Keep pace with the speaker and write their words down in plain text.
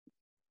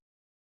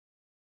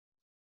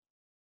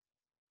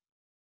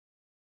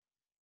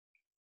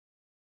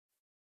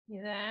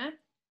You there?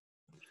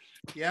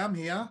 Yeah, I'm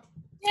here.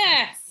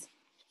 Yes.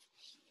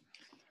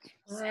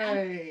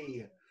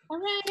 Hooray.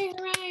 Hooray,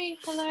 hooray.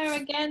 Hello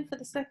again for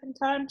the second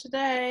time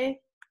today.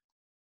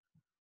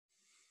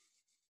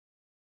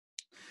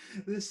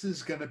 This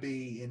is going to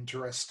be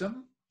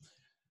interesting.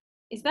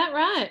 Is that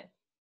right?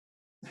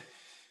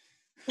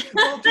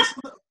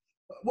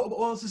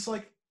 It's just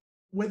like,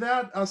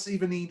 without us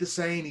even needing to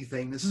say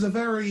anything, this is a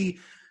very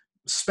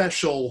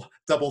special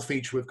double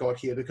feature we've got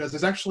here because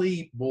there's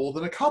actually more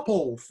than a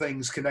couple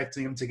things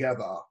connecting them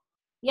together.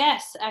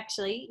 Yes,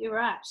 actually, you're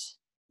right.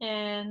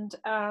 And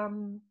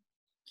I'm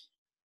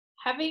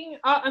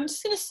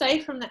just going to say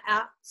from the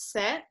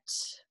outset,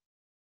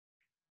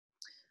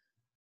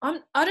 I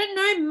don't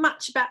know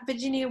much about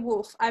Virginia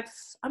Woolf.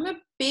 I'm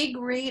a big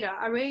reader.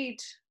 I read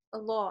a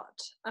lot,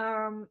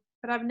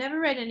 but I've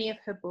never read any of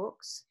her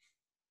books.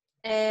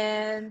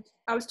 And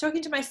I was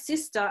talking to my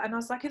sister, and I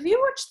was like, "Have you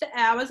watched The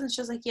Hours?" And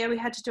she was like, "Yeah, we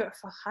had to do it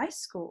for high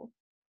school."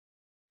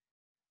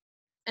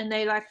 And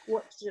they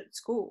watched it at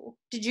school.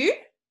 Did you?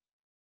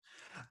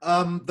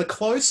 The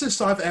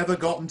closest I've ever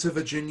gotten to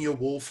Virginia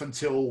Woolf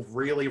until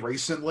really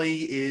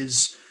recently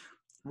is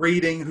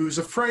reading Who's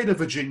Afraid of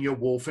Virginia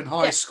Woolf in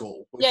high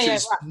school, which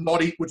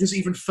is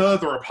even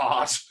further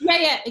apart.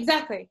 Yeah,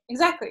 exactly.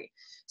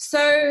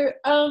 So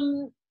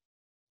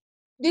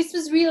this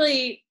was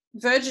really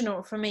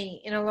virginal for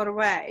me in a lot of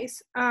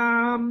ways,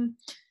 and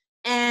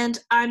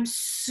I'm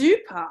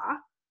super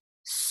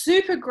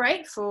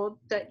grateful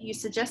that you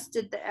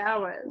suggested The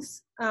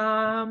Hours.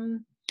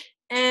 And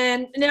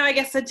now I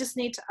guess I just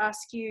need to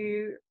ask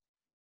you,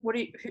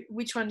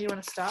 which one do you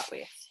want to start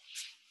with?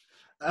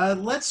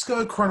 Let's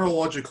go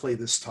chronologically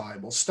this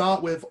time. We'll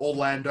start with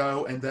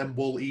Orlando, and then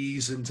we'll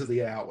ease into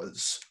The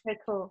Hours. Okay,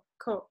 cool.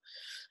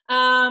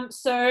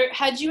 So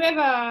had you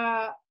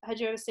ever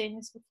seen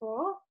this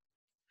before?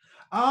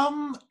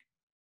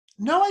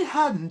 No, I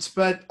hadn't,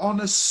 but on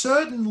a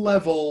certain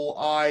level,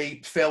 I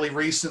fairly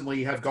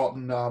recently have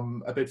gotten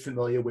a bit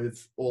familiar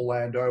with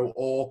Orlando,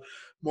 or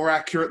more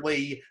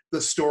accurately, the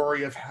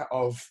story of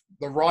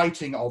the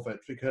writing of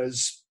it,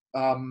 because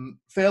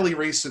fairly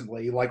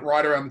recently, like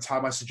right around the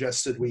time I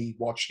suggested we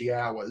watch The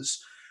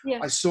Hours,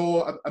 I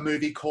saw a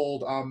movie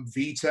called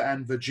Vita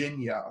and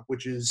Virginia,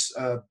 which is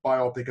a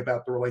biopic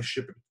about the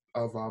relationship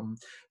of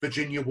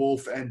Virginia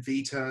Woolf and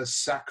Vita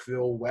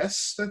Sackville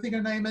West, I think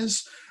her name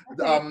is,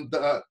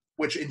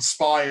 which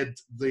inspired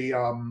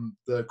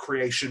the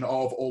creation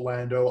of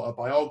Orlando, a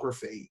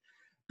biography.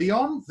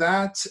 Beyond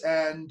that,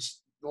 and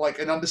like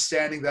an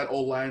understanding that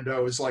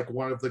Orlando is like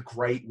one of the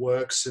great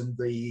works in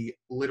the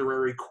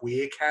literary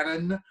queer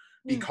canon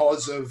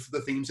because of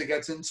the themes it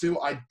gets into,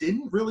 I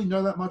didn't really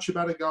know that much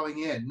about it going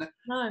in.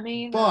 No, I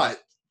mean,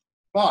 but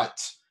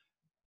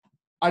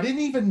I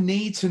didn't even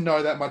need to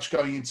know that much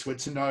going into it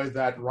to know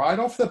that right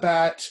off the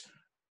bat,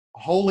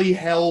 holy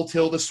hell,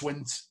 Tilda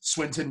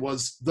Swinton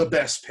was the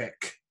best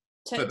pick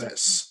for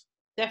this.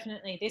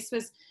 Definitely. This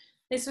was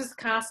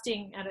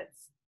casting at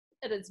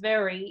its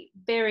very,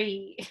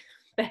 very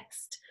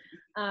best.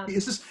 And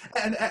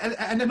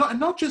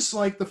not just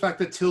like the fact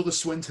that Tilda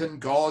Swinton,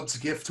 God's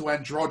gift to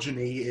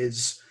androgyny,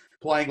 is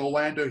playing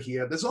Orlando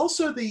here. There's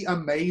also the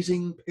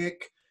amazing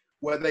pick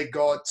where they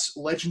got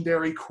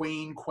legendary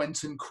Queen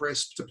Quentin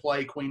Crisp to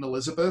play Queen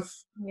Elizabeth.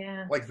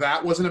 Yeah. Like,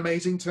 that was an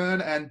amazing turn,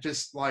 and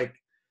just like,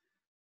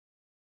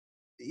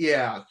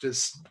 yeah,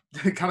 just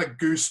kind of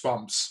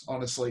goosebumps,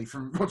 honestly,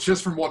 from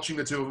watching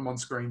the two of them on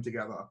screen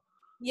together.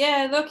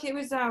 Yeah, look, it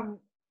was as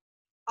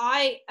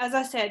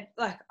I said,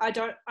 like I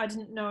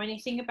didn't know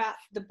anything about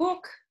the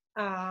book,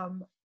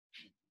 and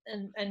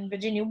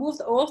Virginia Woolf,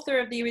 the author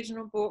of the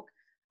original book.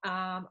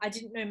 I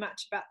didn't know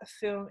much about the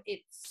film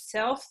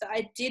itself.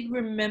 I did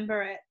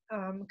remember it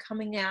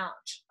coming out.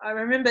 I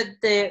remembered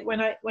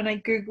when I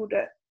Googled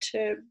it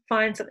to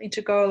find something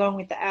to go along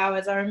with The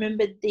Hours. I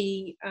remembered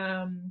the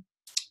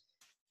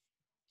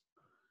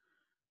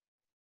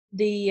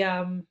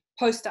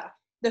poster,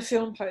 the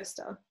film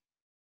poster,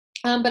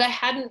 but I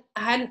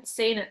hadn't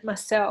seen it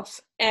myself,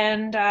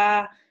 and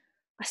I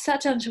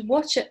sat down to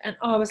watch it, and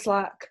I was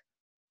like,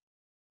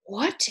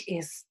 what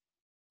is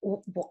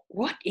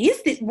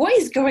this? What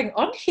is going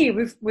on here?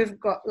 We've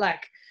got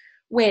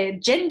we're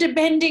gender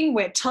bending,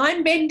 we're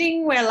time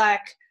bending,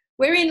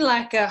 we're in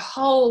like a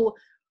whole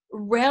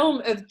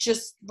realm of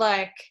just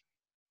like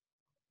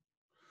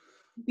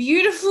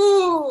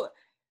beautiful.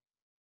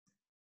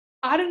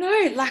 I don't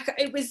know, like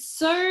it was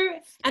so,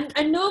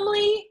 and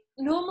normally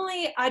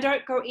I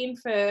don't go in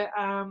for,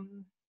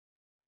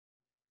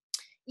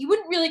 you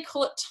wouldn't really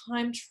call it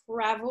time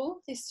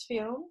travel, this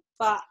film,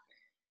 but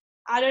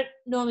I don't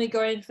normally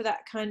go in for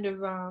that kind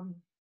of,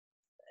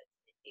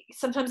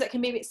 sometimes that can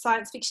be a bit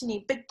science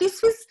fiction-y, but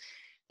this was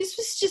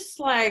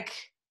just like,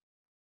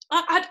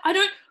 I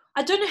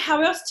don't know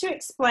how else to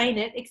explain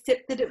it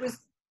except that it was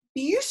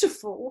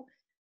beautiful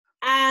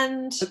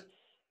and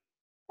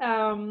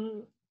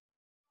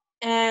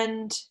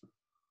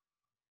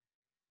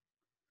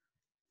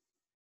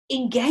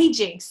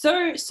engaging,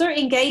 so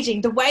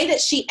engaging. The way that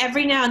she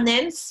every now and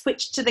then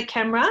switched to the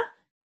camera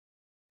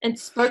and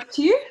spoke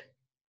to you,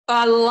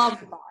 I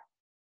love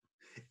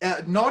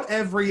that. Not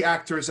every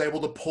actor is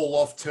able to pull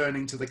off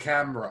turning to the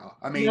camera.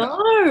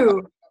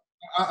 No.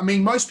 I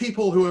mean, most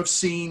people who have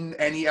seen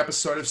any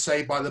episode of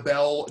Saved by the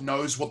Bell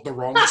knows what the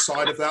wrong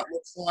side of that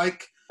looks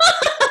like.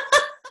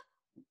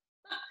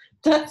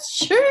 That's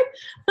true.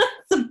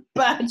 That's a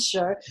bad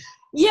show.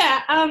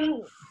 Yeah.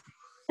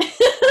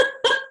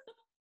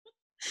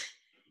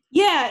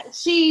 Yeah.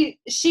 She.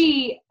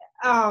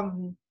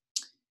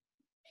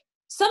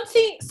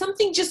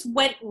 Something just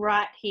went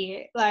right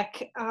here.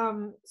 Like.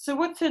 So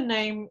what's her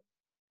name?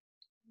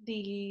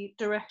 The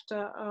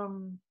director.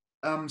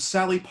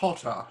 Sally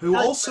Potter, who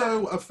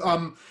also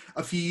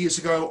a few years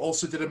ago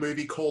also did a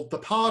movie called The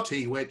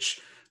Party,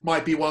 which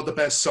might be one of the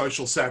best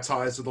social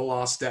satires of the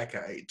last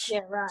decade.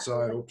 Yeah, right.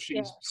 So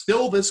she's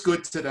still this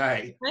good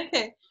today.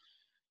 Okay.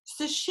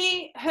 So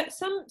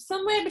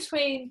somewhere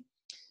between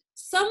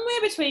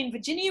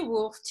Virginia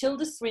Woolf,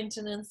 Tilda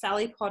Swinton, and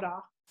Sally Potter,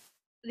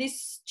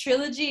 this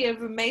trilogy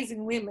of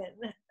amazing women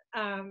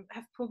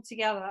have pulled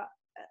together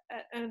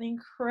an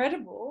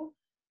incredible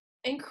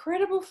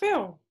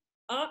film.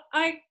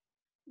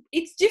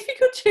 It's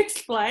difficult to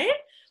explain.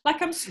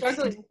 Like, I'm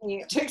struggling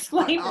here to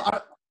explain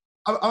it.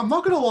 I'm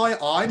not going to lie,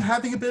 I'm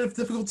having a bit of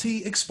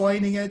difficulty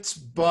explaining it,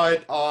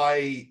 but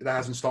that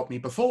hasn't stopped me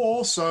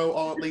before, so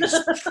I'll at least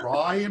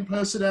try and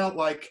purse it out.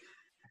 Like,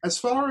 as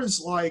far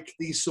as, like,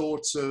 these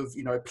sorts of,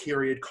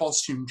 period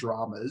costume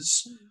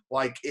dramas,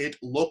 like, it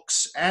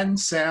looks and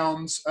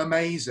sounds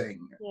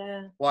amazing.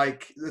 Yeah.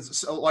 Like,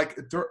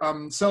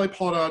 Sally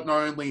Potter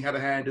not only had a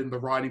hand in the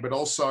writing, but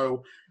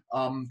also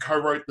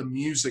co-wrote the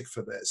music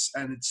for this,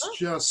 and it's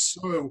just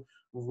so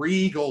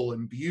regal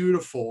and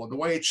beautiful, and the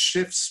way it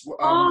shifts,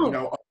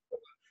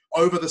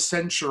 over the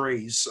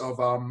centuries of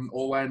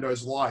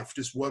Orlando's life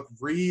just worked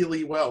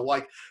really well.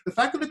 Like, the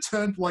fact that it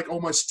turned like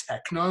almost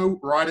techno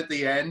right at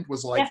the end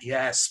was like,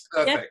 yes,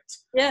 perfect.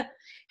 Yeah.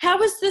 How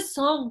was the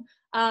song,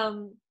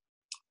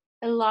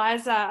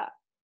 Eliza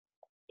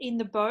in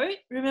the Boat?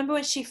 Remember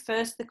when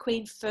the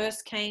Queen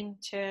first came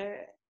to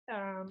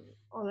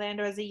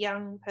Orlando as a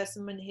young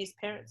person when her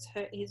parents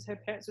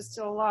were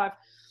still alive,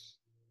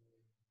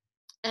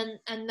 and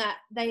that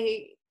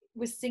they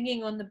were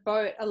singing on the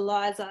boat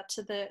Eliza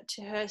to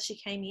her she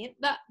came in.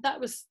 That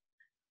was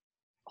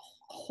a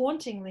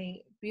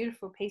hauntingly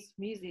beautiful piece of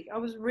music. I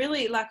was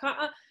really like,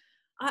 I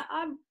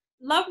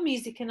love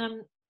music and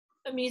I'm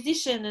a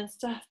musician and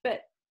stuff,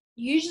 but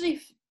usually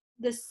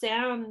the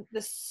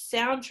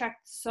soundtrack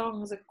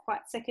songs are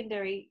quite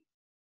secondary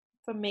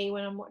for me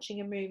when I'm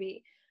watching a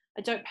movie.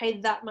 I don't pay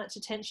that much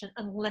attention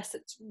unless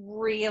it's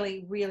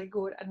really, really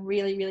good and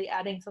really, really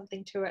adding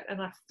something to it.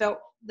 And I felt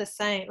the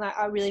same. Like,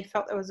 I really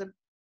felt there was an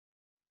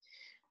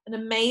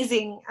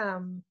amazing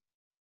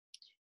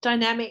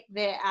dynamic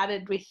there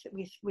added with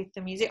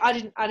the music. I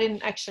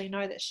didn't actually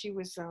know that she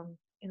was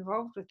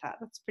involved with that.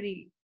 That's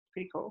pretty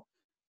cool.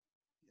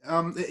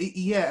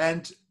 Yeah,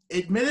 and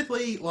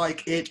admittedly,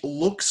 like, it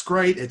looks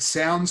great, it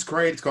sounds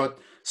great, it's got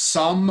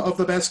some of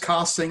the best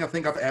casting I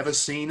think I've ever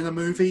seen in a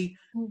movie.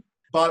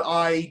 But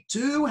I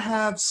do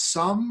have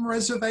some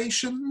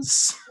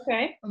reservations.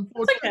 Okay.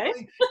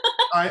 Unfortunately.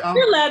 That's okay.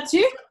 You're allowed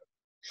to.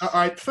 All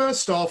right,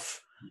 first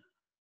off,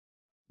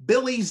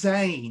 Billy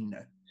Zane.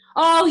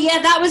 Oh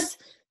yeah, that was.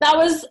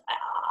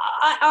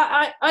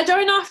 I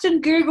don't often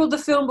Google the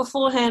film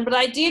beforehand, but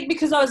I did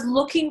because I was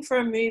looking for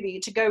a movie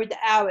to go with the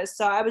hours.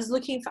 So I was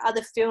looking for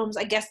other films,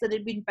 I guess, that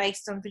had been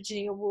based on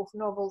Virginia Woolf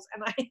novels,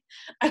 and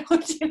I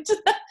looked into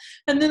that,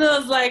 and then I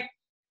was like,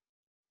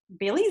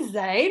 Billy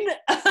Zane.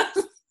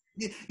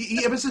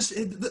 Yeah, but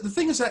the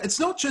thing is that it's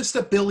not just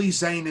that Billy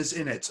Zane is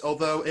in it,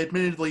 although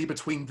admittedly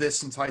between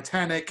this and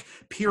Titanic,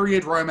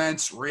 period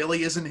romance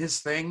really isn't his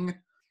thing.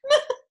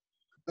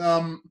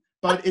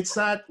 But it's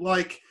that,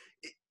 like,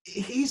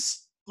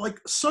 he's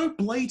like so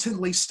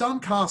blatantly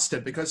stunt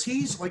casted because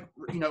he's like,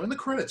 in the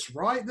credits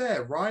right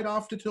there, right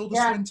after Tilda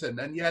Swinton,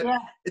 and yet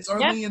it's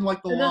only in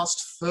like the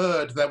last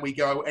third that we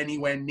go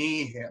anywhere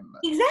near him.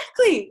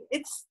 Exactly.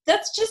 I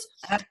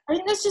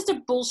think that's just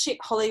a bullshit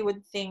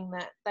Hollywood thing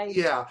that they.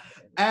 Yeah.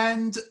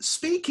 And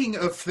speaking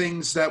of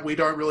things that we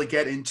don't really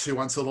get into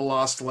until the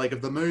last leg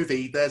of the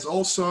movie, there's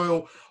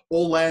also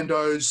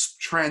Orlando's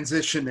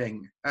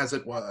transitioning, as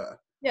it were.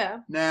 Yeah.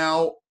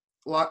 Now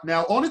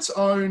on its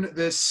own,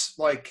 this,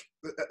 like,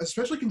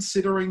 especially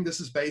considering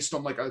this is based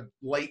on like a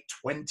late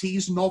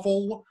 20s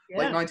novel,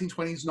 late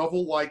 1920s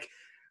novel, like,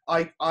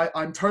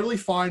 I'm totally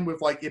fine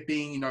with like it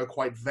being,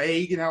 quite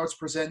vague in how it's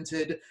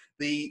presented.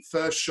 The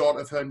first shot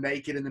of her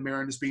naked in the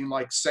mirror and just being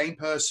like, same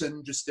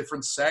person, just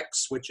different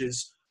sex, which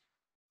is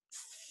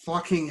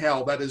fucking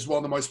hell. That is one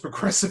of the most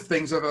progressive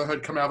things I've ever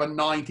heard come out of a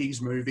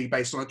 90s movie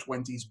based on a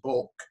 20s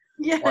book.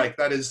 Yeah. Like,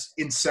 that is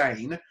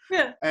insane.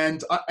 Yeah.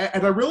 And I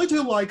really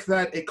do like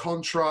that it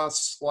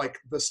contrasts, like,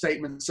 the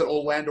statements that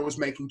Orlando was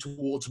making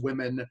towards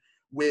women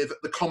with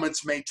the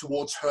comments made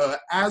towards her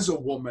as a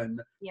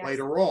woman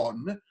later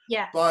on.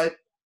 Yeah. But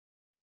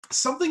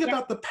Something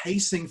about the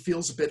pacing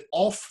feels a bit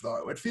off,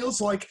 though. It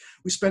feels like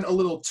we spent a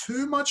little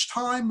too much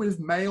time with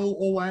male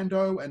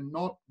Orlando and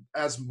not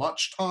as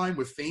much time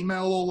with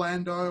female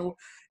Orlando.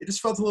 It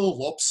just felt a little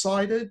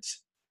lopsided.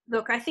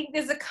 Look, I think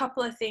there's a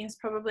couple of things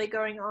probably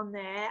going on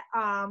there.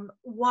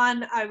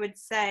 One, I would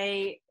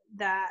say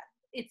that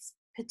it's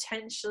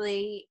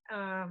potentially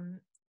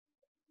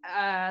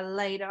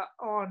later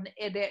on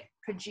edit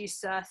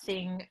producer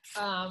thing.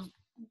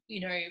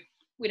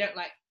 We don't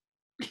like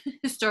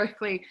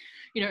historically,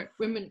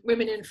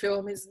 women in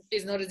film is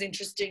not as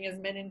interesting as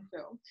men in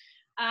film.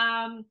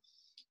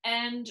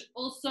 And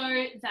also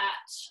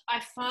that I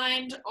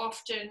find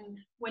often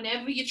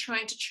whenever you're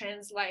trying to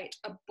translate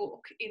a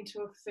book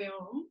into a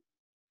film,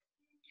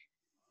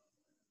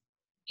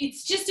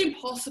 it's just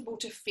impossible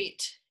to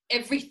fit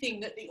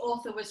everything that the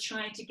author was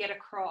trying to get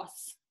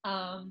across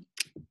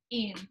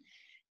in.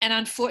 And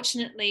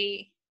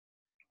unfortunately,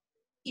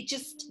 it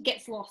just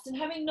gets lost. And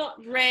having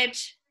not read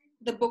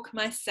the book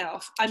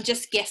myself, I'm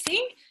just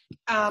guessing,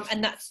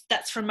 and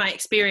that's from my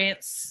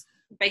experience,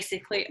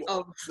 basically,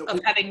 of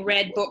having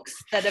read books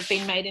that have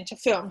been made into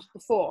films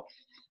before.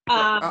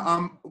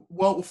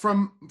 Well,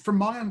 from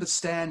my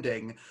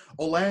understanding,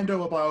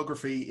 Orlando: A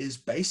Biography is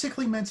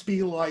basically meant to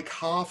be like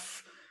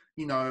half,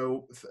 a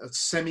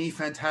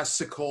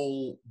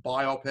semi-fantastical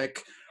biopic,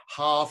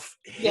 half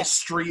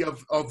history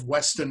of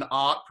Western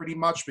art, pretty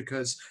much,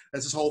 because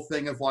there's this whole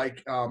thing of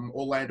like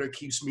Orlando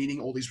keeps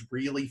meeting all these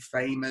really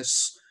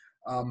famous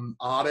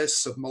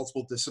artists of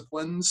multiple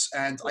disciplines,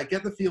 and I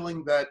get the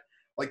feeling that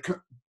like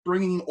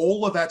bringing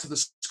all of that to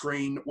the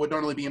screen would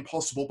not only be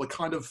impossible but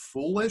kind of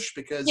foolish,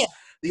 because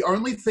the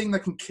only thing that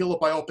can kill a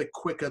biopic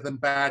quicker than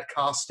bad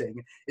casting,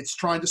 it's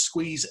trying to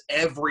squeeze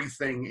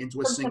everything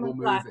into a single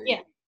movie. Yeah,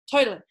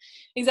 totally,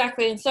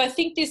 exactly. And so I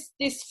think this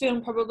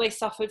film probably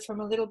suffered from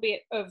a little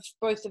bit of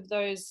both of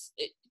those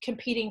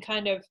competing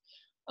kind of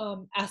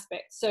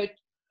aspects. So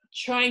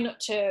trying not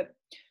to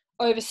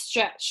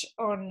overstretch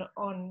on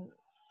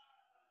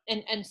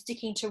and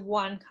sticking to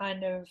one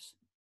kind of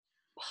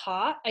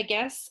part, I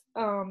guess.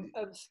 And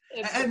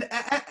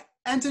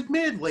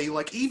admittedly,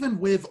 like even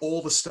with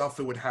all the stuff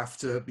it would have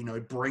to,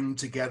 bring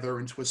together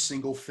into a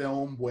single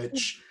film,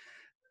 which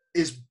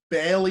is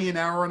barely an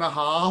hour and a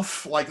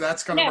half, like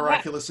that's kind of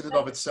miraculous in and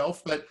of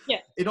itself. But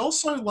it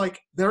also, like,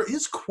 there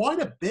is quite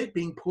a bit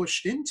being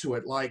pushed into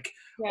it, like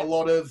a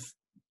lot of.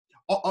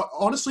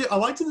 Honestly, I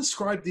like to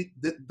describe the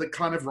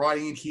kind of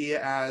writing in here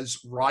as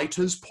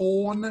writer's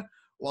porn.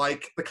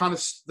 Like the kind of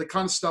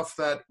stuff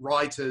that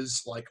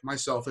writers like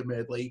myself,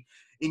 admittedly,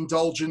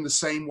 indulge in the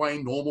same way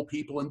normal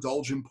people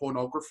indulge in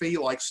pornography,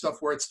 like stuff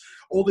where it's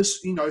all this,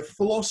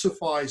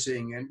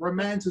 philosophizing and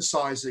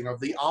romanticizing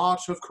of the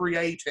art of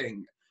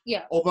creating.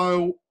 Yeah.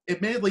 Although,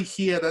 admittedly,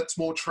 here that's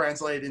more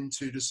translated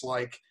into just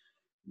like,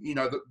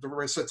 the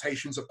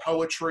recitations of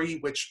poetry,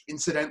 which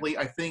incidentally,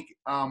 I think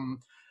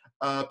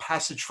a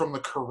passage from the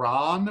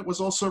Quran was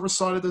also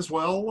recited as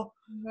well.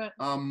 Right.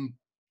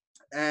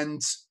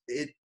 And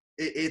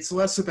it's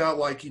less about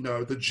like,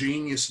 the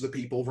genius of the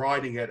people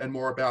writing it and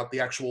more about the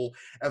actual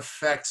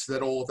effects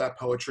that all of that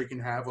poetry can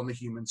have on the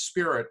human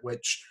spirit,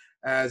 which,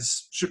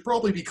 as should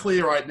probably be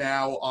clear right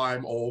now,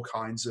 I'm all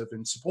kinds of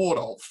in support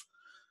of.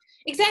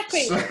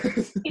 Exactly. So.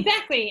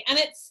 Exactly. And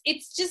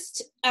it's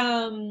just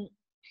I'm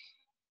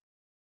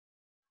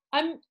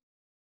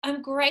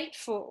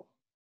grateful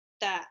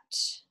that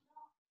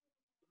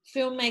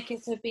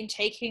filmmakers have been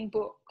taking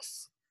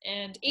books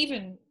and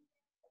even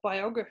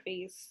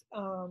biographies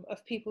of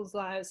people's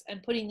lives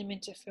and putting them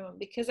into film,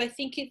 because I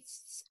think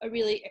it's a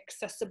really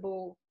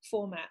accessible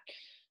format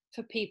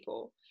for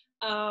people,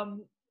 but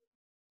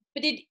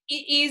it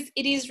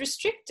is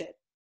restricted,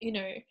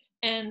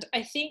 and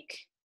I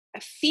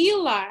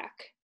feel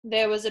like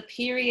there was a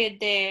period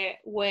there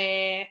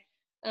where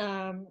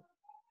I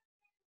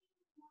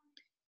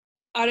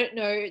don't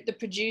know, the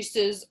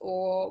producers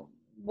or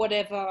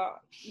whatever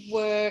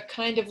were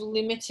kind of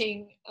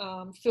limiting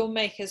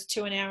filmmakers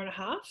to an hour and a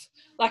half.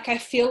 Like I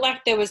feel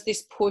like there was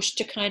this push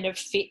to kind of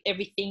fit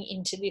everything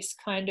into this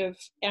kind of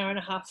hour and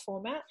a half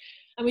format,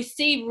 and we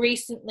see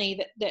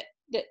recently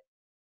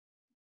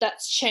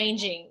that's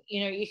changing.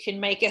 You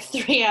can make a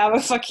 3-hour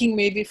fucking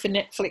movie for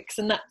Netflix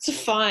and that's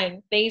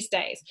fine these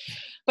days.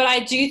 But I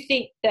do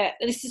think that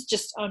this is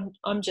just I'm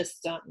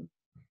just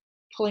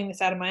pulling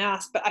this out of my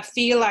ass, but I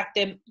feel like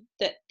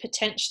that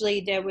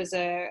potentially there was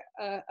a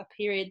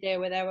period there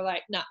where they were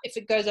like, nah, if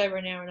it goes over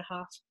an hour and a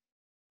half,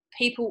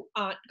 people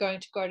aren't going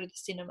to go to the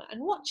cinema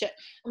and watch it.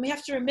 And we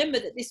have to remember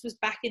that this was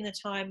back in the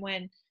time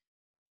when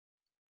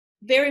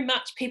very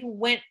much people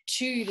went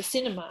to the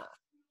cinema,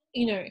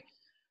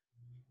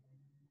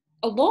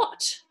 a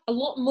lot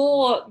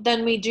more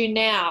than we do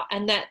now.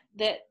 And that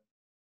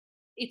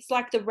it's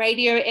like the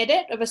radio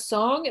edit of a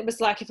song. It was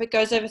like, if it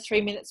goes over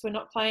 3 minutes, we're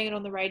not playing it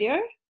on the radio.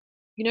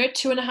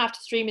 2.5 to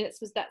 3 minutes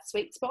was that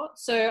sweet spot.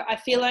 So I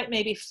feel like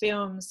maybe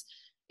films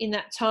in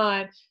that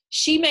time,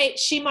 she might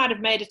have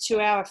made a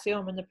 2-hour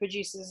film and the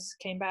producers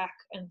came back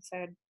and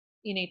said,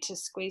 you need to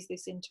squeeze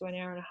this into an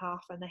hour and a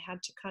half, and they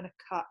had to kind of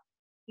cut,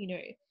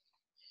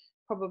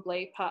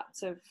 probably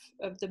parts of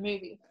the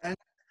movie.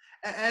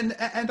 And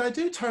I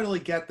do totally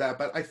get that,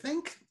 but I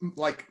think,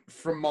 like,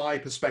 from my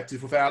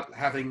perspective, without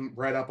having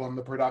read up on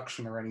the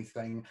production or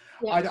anything,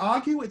 Yeah. I'd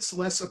argue it's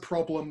less a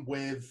problem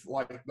with,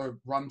 like, the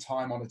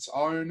runtime on its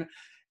own,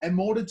 and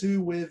more to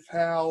do with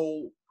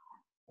how,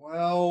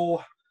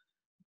 well,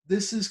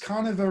 this is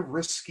kind of a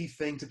risky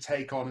thing to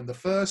take on in the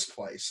first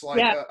place. Like,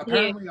 Yeah.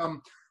 apparently,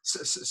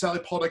 Sally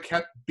Potter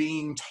kept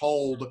being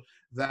told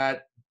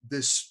that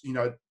this,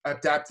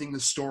 adapting the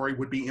story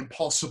would be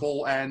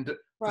impossible and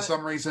for Right.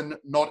 some reason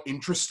not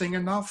interesting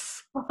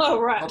enough. Oh,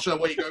 right. Not sure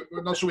where you go.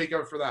 Not sure where you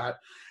go for that.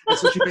 And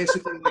so she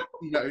basically,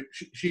 like,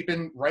 she'd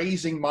been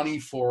raising money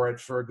for it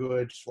for a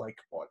good, like,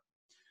 what,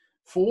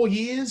 4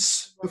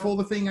 years before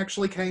the thing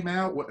actually came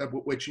out,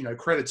 which,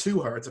 credit to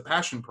her, it's a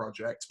passion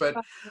project. But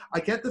I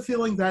get the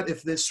feeling that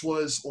if this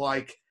was,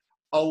 like,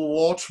 a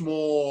lot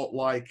more,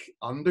 like,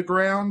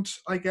 underground,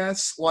 I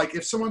guess, like,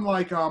 if someone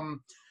like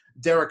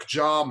Derek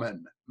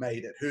Jarman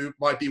made it, who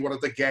might be one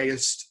of the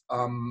gayest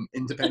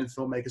independent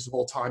filmmakers of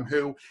all time,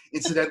 who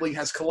incidentally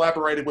has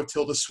collaborated with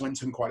Tilda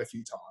Swinton quite a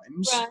few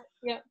times. Right.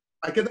 Yeah.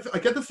 I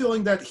get the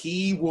feeling that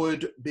he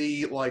would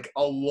be, like,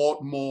 a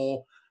lot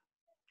more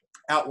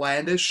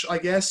outlandish, I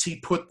guess. He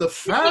put the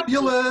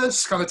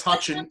fabulous kind of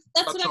touch in.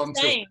 That's what I'm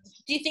saying.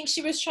 Do you think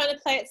she was trying to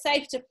play it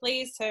safe to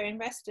please her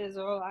investors,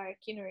 or, like,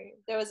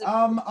 there was a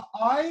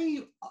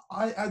I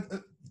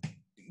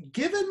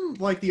given,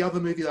 like, the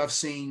other movie that I've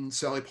seen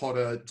Sally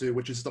Potter do,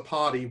 which is The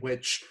Party,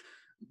 which,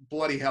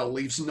 bloody hell,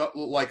 leaves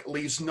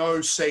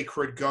no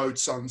sacred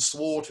goats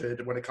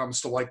unslaughtered when it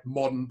comes to, like,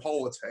 modern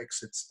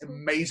politics. It's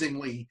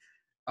amazingly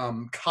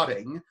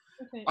cutting.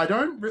 Okay. I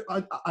don't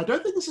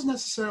think this is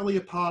necessarily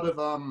a part of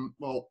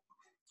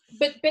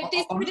But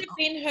this would have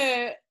been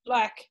her,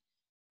 like,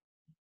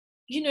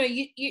 you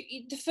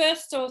the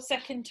first or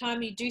second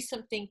time you do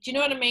something, do you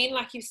know what I mean?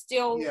 Like, you're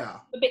still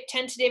a bit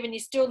tentative and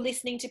you're still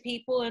listening to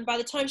people. And by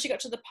the time she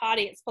got to the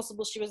party, it's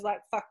possible she was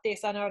like, fuck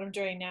this, I know what I'm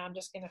doing now. I'm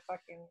just going to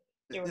fucking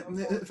do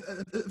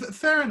it.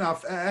 Fair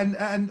enough.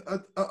 And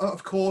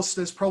of course,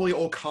 there's probably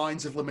all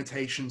kinds of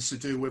limitations to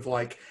do with,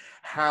 like,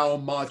 how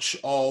much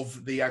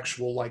of the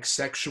actual, like,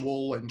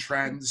 sexual and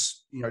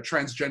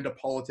transgender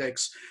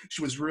politics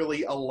she was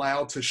really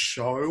allowed to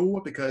show,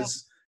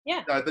 because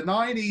the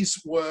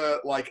 90s were,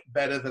 like,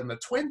 better than the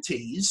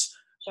 20s,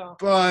 sure.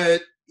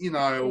 But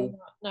no,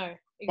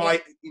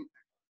 by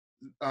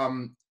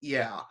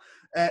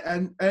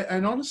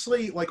and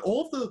honestly, like,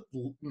 all of the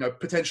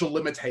potential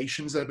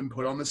limitations that have been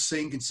put on this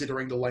scene,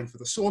 considering the length of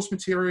the source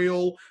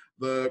material,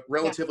 the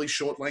relatively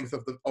short length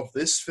of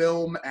this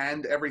film,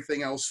 and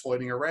everything else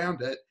floating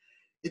around it,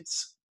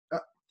 it's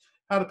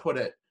how to put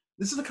it.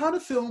 This is the kind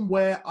of film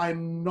where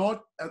I'm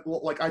not,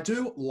 like, I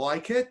do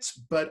like it,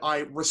 but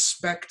I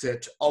respect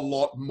it a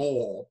lot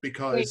more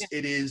because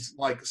it is,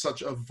 like,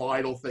 such a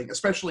vital thing,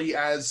 especially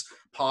as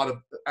part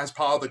of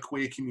the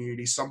queer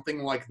community.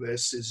 Something like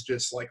this is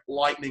just, like,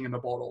 lightning in a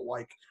bottle.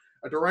 Like,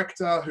 a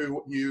director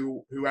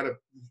who had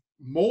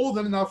more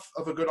than enough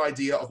of a good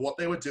idea of what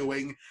they were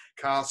doing,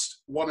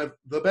 cast one of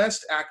the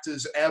best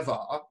actors ever.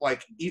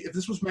 Like, if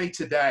this was made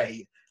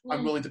today,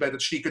 I'm willing to bet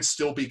that she could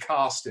still be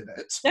cast in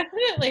it.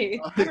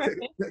 Definitely.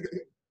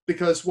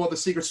 Because, well, the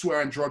secret to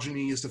her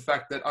androgyny is the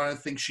fact that I don't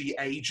think she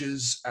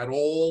ages at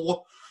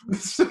all.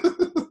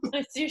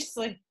 No,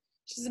 seriously.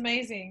 She's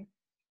amazing.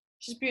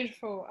 She's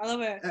beautiful. I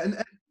love her.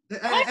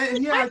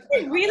 I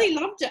really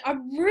loved it. I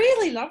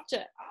really loved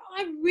it.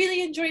 I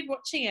really enjoyed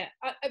watching it.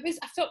 I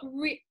felt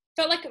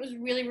like it was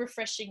really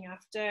refreshing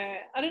after,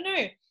 I don't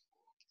know.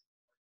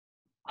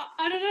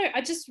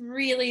 I just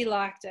really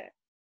liked it.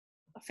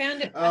 I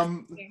found it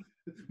fascinating.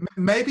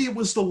 Maybe it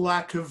was the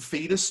lack of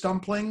fetus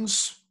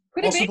dumplings.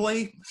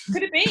 Possibly.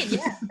 Could have been,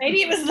 yeah.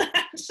 Maybe it was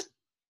that.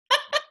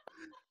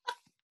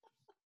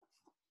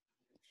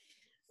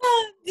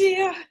 Oh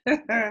dear.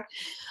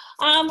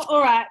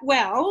 All right.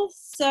 Well,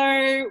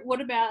 so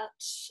what about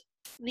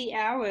the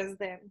hours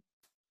then?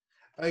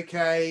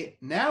 Okay,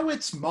 now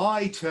it's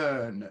my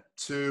turn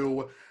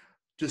to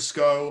just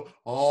go,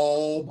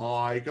 oh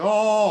my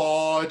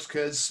god,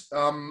 because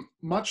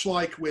much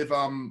like with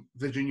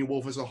Virginia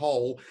Woolf as a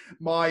whole,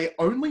 my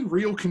only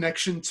real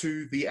connection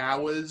to the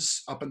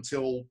hours up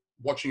until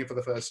watching it for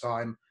the first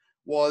time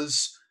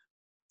was,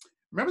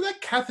 remember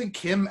that Kath and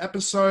Kim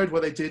episode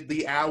where they did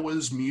the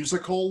Hours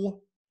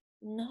musical?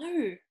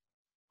 No,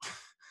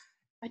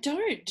 I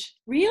don't.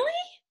 Really?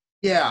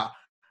 Yeah.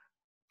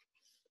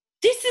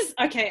 This is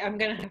okay. I'm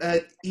gonna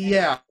have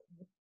yeah.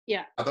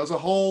 Yeah. There was a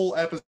whole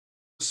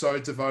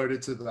episode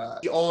devoted to that.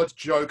 The odd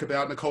joke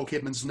about Nicole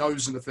Kidman's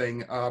nose and the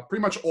thing.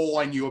 Pretty much all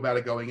I knew about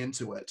it going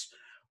into it.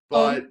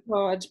 But, oh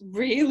God,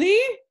 really?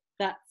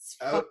 That's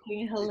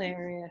fucking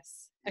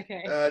hilarious.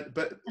 Okay.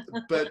 But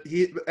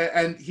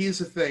here's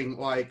the thing,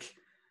 like,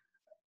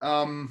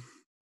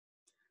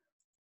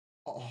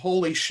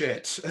 holy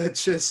shit!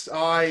 It's just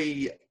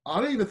I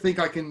don't even think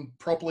I can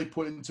properly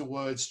put into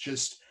words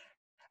just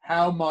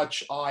how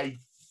much I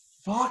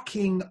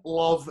fucking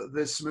love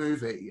this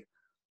movie.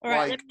 All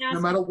right, like, no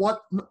matter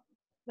what.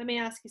 Let me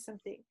ask you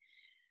something.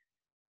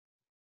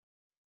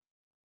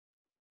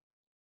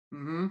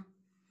 Mm-hmm.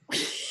 I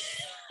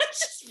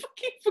just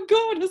fucking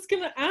forgot what I was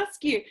going to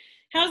ask you.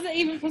 How is that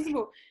even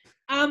possible?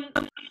 Oh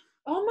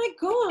my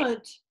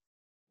God.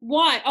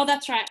 Why? Oh,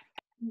 that's right.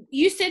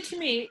 You said to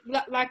me,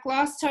 like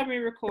last time we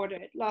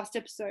recorded, last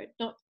episode,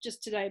 not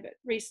just today, but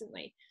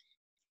recently,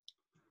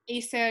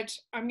 you said,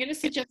 I'm going to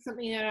suggest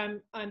something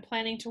that I'm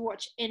planning to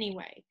watch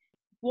anyway.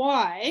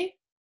 Why?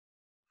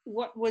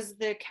 What was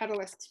the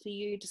catalyst for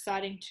you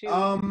deciding to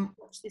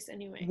watch this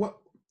anyway?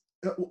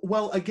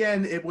 Well,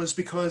 again, it was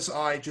because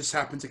I just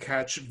happened to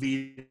catch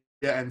Vida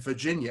and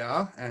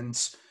Virginia, and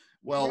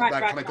that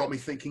kind of got me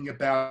thinking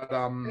about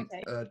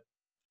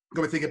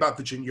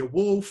Virginia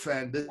Woolf,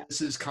 and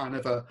this is kind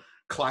of a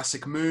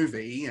classic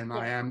movie, and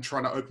I am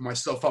trying to open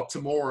myself up to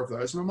more of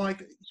those. And I'm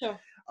like, sure.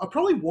 I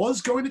probably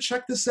was going to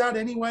check this out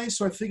anyway,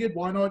 so I figured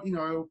why not,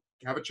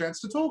 have a chance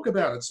to talk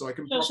about it so I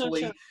can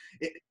properly.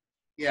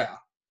 Yeah.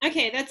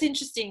 Okay, that's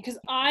interesting because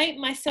I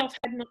myself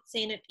had not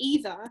seen it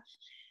either,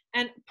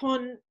 and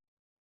upon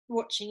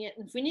watching it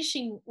and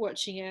finishing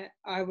watching it,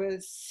 I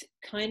was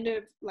kind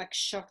of like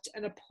shocked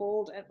and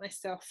appalled at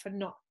myself for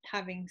not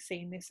having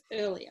seen this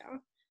earlier.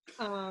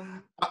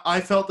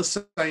 I felt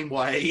the same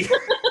way.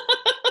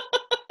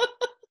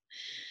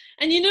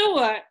 And you know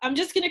what? I'm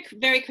just going to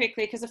very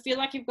quickly, because I feel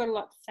like you've got a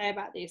lot to say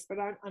about this, but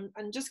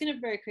I'm just going to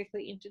very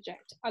quickly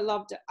interject. I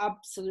loved it.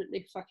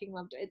 Absolutely fucking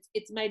loved it.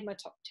 It's made my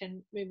top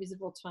 10 movies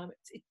of all time.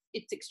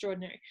 It's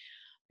extraordinary.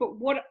 But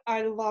what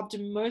I loved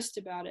most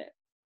about it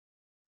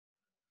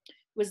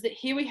was that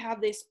here we have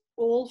this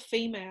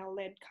all-female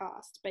led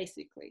cast,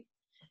 basically.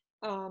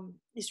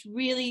 This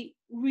really,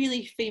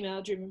 really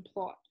female-driven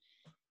plot.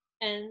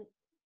 And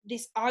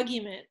this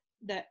argument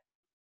that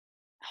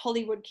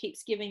Hollywood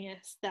keeps giving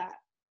us that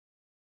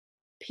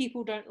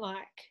people don't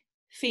like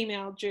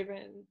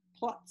female-driven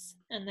plots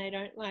and they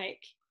don't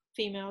like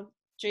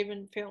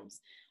female-driven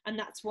films, and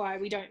that's why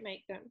we don't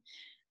make them.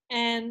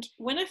 And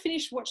when I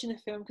finished watching the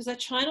film, because I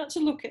try not to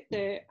look at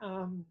the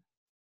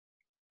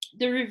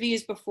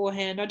reviews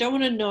beforehand, I don't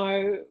want to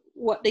know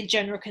what the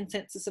general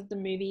consensus of the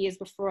movie is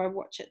before I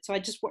watch it, so I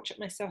just watch it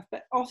myself.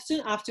 But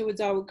often afterwards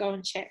I will go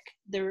and check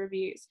the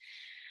reviews,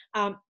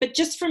 but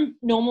just from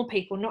normal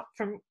people, not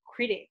from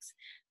critics.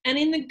 And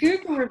in the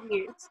Google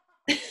reviews,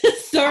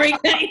 sorry,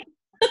 Nate.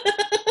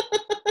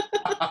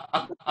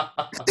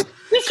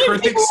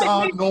 Critics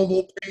aren't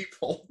normal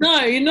people.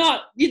 No, you're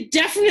not. You're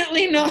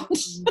definitely not.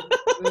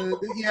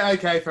 Yeah,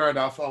 okay, fair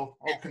enough. I'll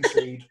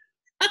concede.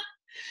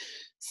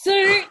 So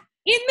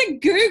in the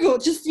Google,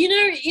 just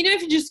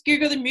if you just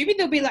Google the movie,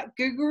 there'll be like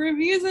Google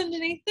reviews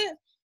underneath it,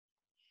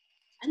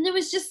 and there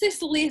was just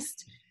this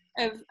list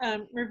of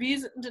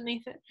reviews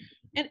underneath it,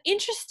 and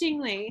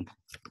interestingly,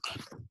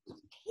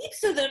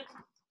 heaps of them.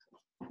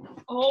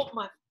 Oh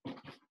my!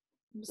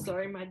 I'm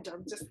sorry, my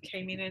dog just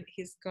came in and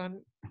he's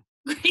gone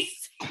crazy.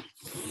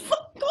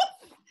 Fuck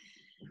off,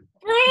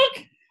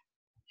 Brooke!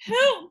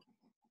 Help!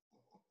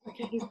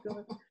 Okay, he's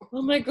gone.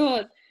 Oh my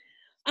God.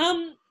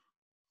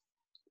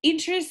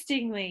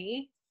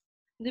 Interestingly,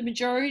 the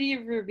majority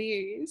of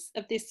reviews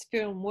of this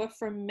film were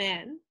from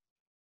men,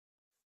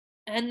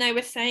 and they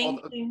were saying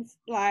things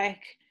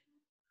like,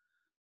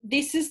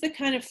 "This is the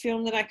kind of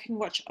film that I can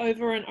watch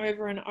over and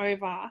over and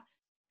over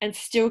and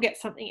still get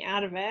something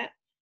out of it."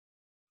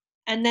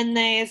 And then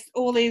there's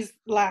all these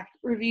like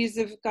reviews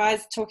of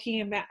guys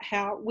talking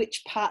about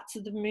which parts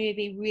of the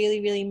movie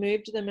really, really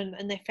moved them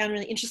and they found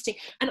really interesting.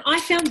 And I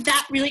found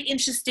that really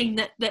interesting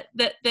that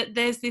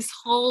there's this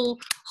whole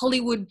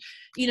Hollywood,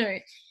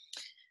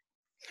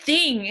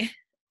 thing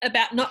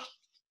about not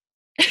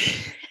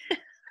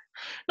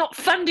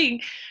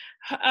funding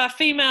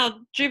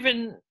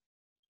female-driven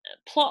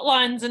plot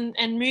lines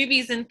and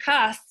movies and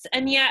casts,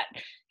 and yet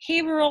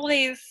here were all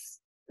these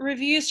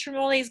reviews from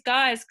all these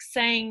guys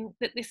saying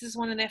that this is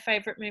one of their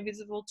favorite movies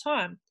of all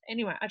time.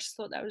 Anyway, I just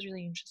thought that was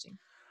really interesting.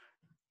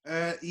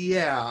 The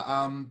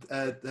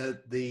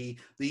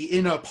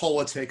inner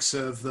politics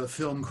of the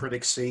film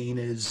critic scene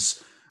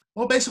is,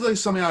 well, basically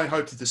something I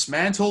hope to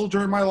dismantle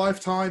during my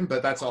lifetime,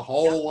 but that's a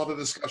whole other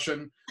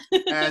discussion.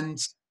 And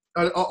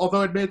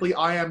although admittedly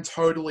I am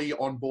totally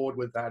on board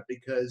with that,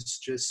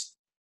 because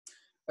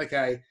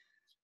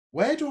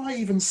where do I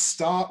even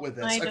start with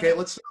this? Okay,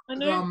 let's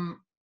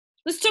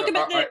talk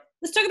about the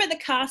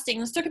casting.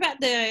 Let's talk about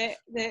the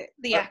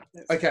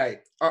actors. Okay,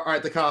 all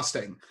right, the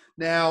casting.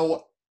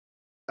 Now,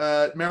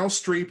 Meryl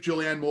Streep,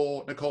 Julianne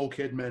Moore, Nicole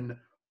Kidman.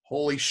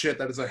 Holy shit,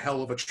 that is a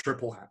hell of a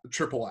triple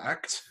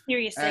act.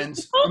 Seriously, and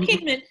Nicole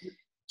Kidman,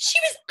 she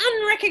was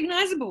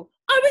unrecognizable.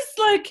 I was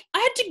like, I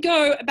had to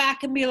go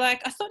back and be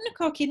like, I thought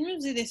Nicole Kidman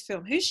was in this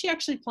film. Who's she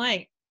actually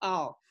playing?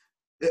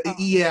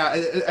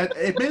 Yeah,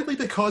 admittedly,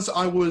 because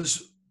I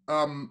was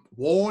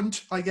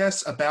warned, I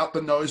guess, about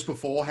the nose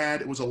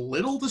beforehand, it was a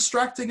little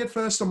distracting at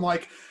first. I'm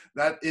like,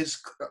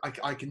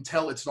 I can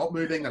tell it's not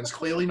moving. That's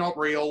clearly not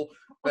real.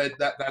 But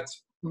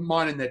that's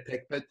minor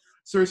nitpick. But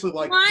seriously,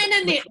 like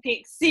minor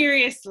nitpick.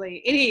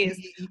 Seriously, it is.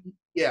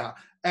 Yeah,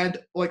 and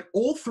like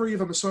all three of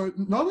them. So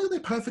not only are they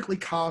perfectly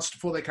cast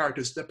for their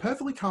characters, they're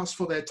perfectly cast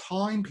for their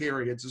time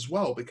periods as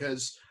well.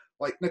 Because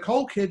like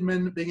Nicole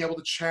Kidman being able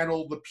to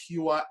channel the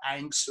pure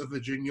angst of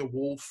Virginia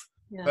Woolf,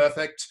 Yeah.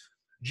 perfect.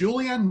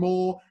 Julianne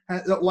Moore,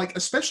 like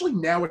especially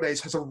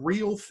nowadays, has a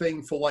real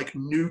thing for like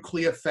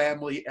nuclear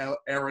family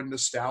era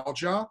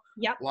nostalgia.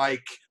 Yep.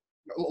 Like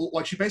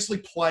she basically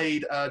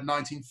played a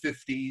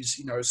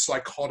 1950s,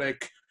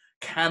 psychotic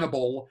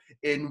cannibal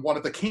in one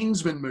of the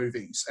Kingsman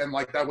movies, and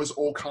like that was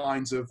all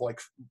kinds of like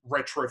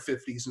retro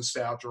 50s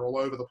nostalgia all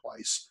over the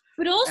place.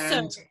 But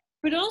also,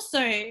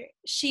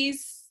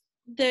 she's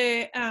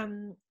the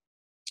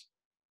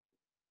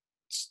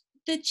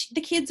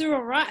kids are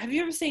all right. Have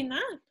you ever seen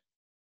that?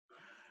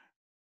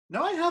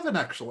 No, I haven't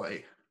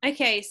actually.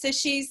 Okay, so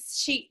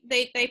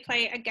they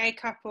play a gay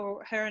couple,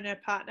 her and her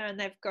partner, and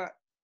they've got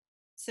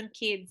some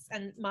kids,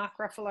 and Mark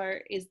Ruffalo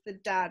is the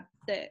dad,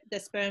 the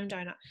sperm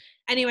donor.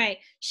 Anyway,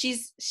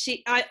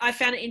 I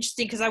found it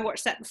interesting because I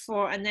watched that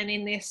before, and then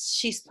in this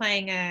she's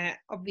playing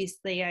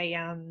obviously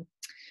a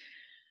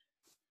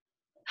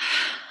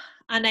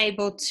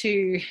unable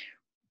to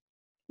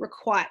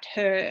requite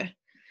her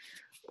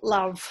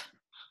love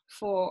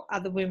for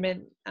other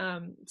women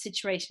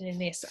situation in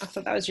this. I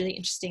thought that was really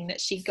interesting that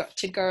she got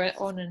to go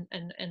on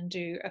and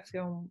do a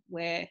film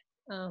where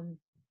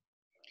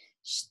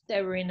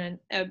they were in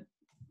a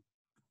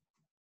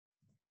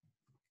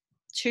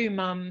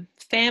two-mum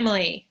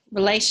family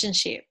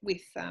relationship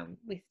with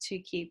two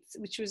kids,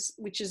 which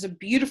is a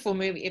beautiful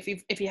movie.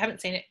 If you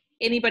haven't seen it,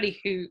 anybody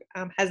who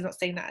has not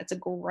seen that, it's a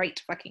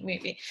great fucking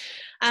movie.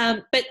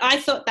 But I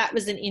thought that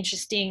was an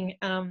interesting.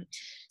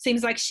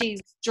 Seems like she's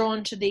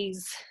drawn to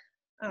these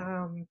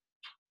kind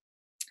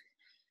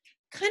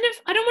of,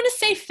 I don't want to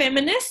say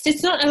feminist.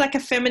 It's not like a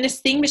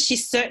feminist thing, but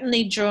she's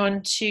certainly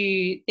drawn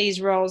to these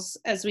roles,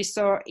 as we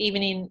saw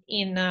even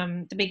in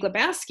The Big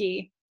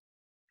Lebowski,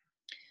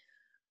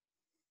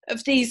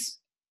 of these.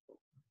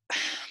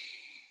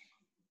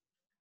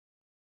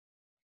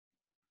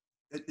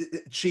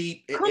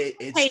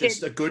 It's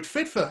just a good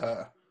fit for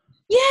her.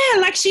 Yeah,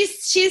 like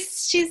she's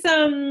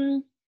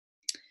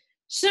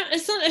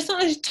it's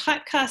not a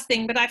typecast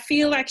thing, but I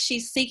feel like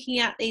she's seeking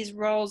out these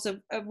roles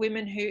of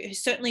women who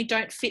certainly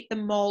don't fit the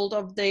mold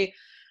of that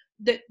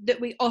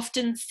we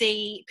often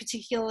see,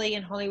 particularly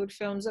in Hollywood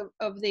films,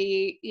 of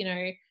the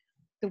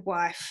the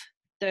wife,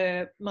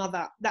 the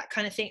mother, that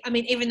kind of thing. I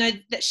mean, even though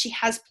that she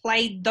has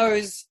played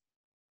those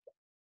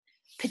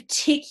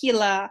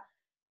particular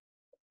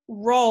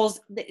roles,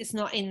 that it's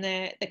not in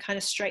the kind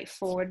of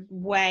straightforward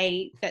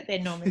way that they're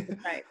normally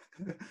portrayed.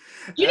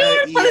 You know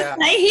what I'm trying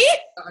to say here?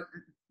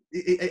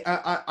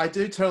 I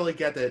do totally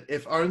get that,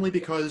 if only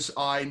because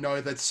I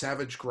know that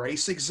Savage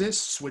Grace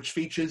exists, which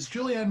features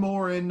Julianne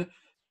Moore in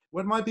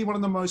what might be one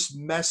of the most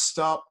messed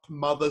up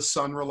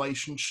mother-son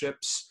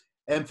relationships,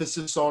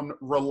 emphasis on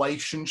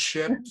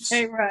relationships,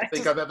 Okay, right. I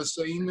think I've ever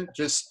seen.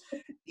 Just,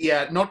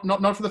 yeah, not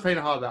for the faint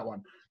of heart, that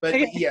one. But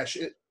okay. Yeah,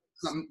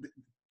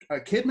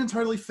 Kidman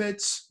totally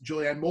fits,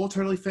 Julianne Moore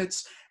totally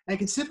fits, and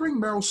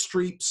considering Meryl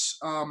Streep's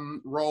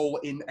role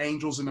in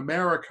Angels in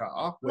America,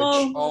 which,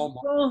 oh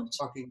my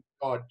fucking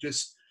God,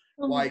 just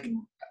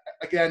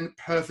again,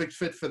 perfect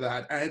fit for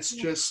that. And it's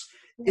just,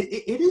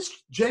 it is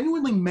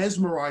genuinely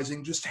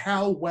mesmerizing just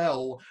how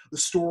well the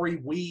story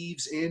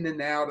weaves in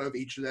and out of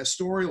each of their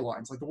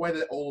storylines. Like the way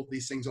that all of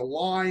these things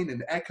align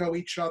and echo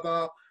each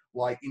other,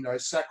 like,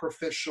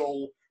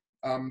 sacrificial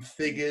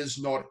figures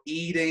not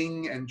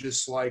eating, and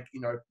just like,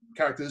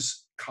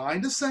 characters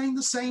kind of saying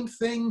the same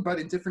thing, but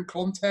in different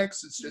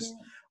contexts. It's just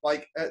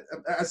like,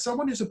 as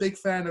someone who's a big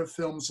fan of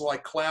films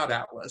like Cloud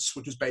Atlas,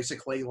 which is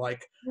basically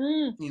like,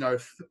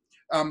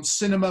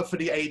 cinema for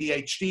the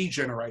ADHD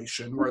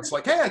generation, where it's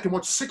like, hey, I can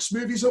watch 6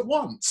 movies at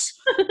once.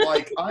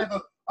 Like, I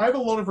have a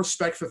lot of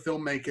respect for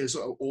filmmakers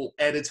or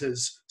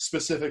editors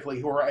specifically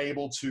who are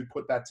able to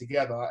put that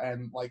together,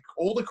 and like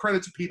all the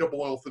credit to Peter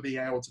Boyle for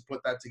being able to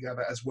put that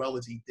together as well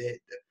as he did.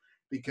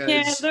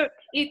 Because look,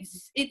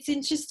 it's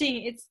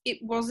interesting. It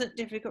wasn't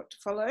difficult to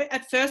follow.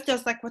 At first, I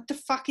was like, "What the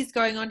fuck is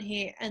going on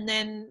here?" And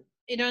then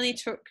it only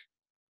took,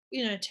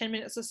 10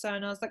 minutes or so,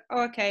 and I was like,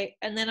 "Oh, okay."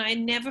 And then I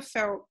never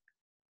felt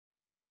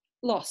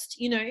lost.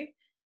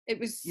 It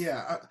was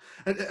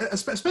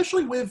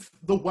especially with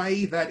the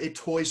way that it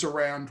toys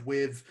around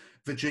with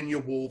Virginia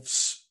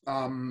Woolf's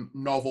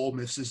novel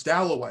Mrs.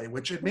 Dalloway,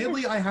 which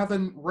admittedly I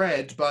haven't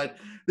read, but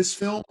this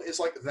film is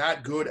like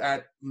that good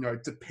at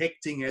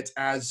depicting it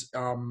as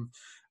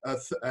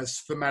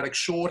thematic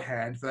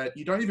shorthand that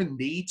you don't even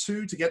need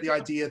to get the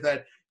idea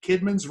that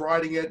Kidman's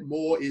writing it,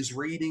 Moore is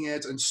reading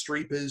it, and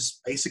Streep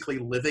is basically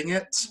living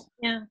it.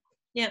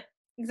 Yeah,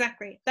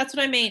 exactly. That's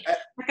what I mean.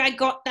 Like, I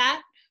got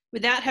that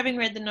without having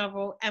read the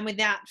novel and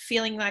without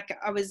feeling like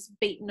I was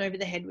beaten over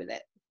the head with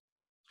it.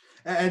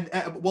 And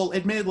well,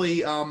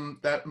 admittedly,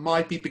 that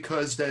might be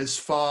because there's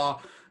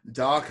far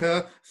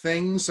darker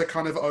things that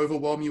kind of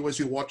overwhelm you as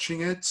you're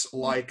watching it,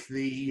 like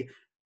the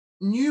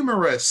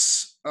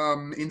numerous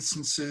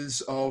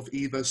instances of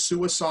either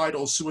suicide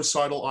or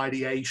suicidal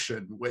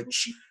ideation,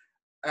 which,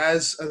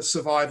 as a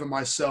survivor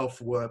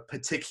myself, were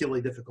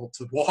particularly difficult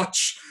to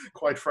watch,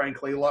 quite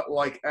frankly.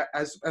 Like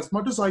as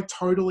much as I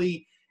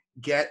totally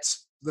get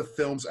the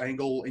film's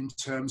angle in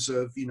terms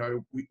of,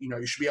 you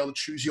should be able to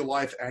choose your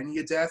life and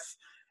your death.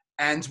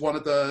 And one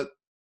of the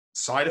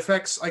side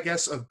effects, I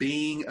guess, of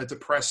being a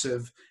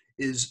depressive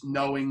is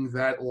knowing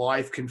that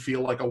life can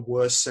feel like a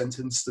worse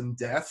sentence than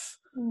death.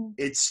 Mm.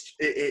 It's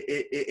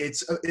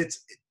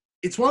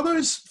one of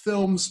those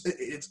films.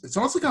 It's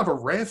honestly kind of a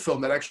rare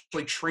film that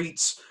actually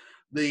treats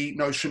the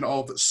notion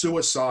of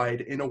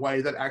suicide in a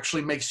way that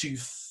actually makes you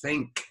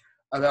think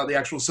about the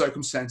actual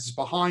circumstances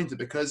behind it.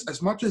 Because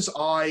as much as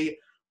I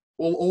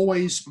will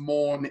always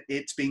mourn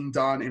it being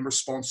done in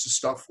response to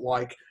stuff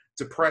like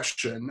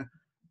depression,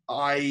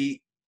 I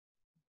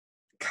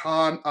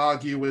can't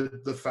argue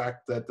with the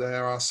fact that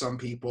there are some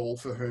people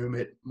for whom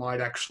it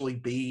might actually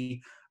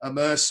be a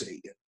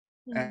mercy.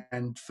 Mm.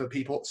 And for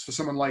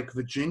someone like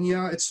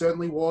Virginia, it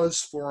certainly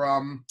was. For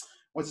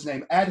what's his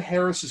name, Ed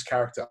Harris's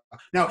character.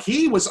 Now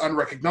he was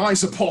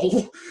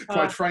unrecognizable,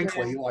 quite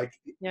frankly. Like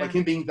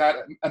him being that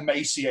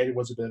emaciated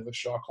was a bit of a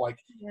shock. Like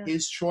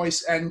his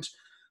choice, and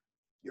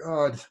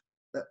God,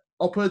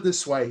 I'll put it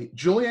this way: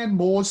 Julianne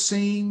Moore's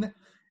scene.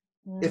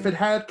 If it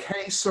had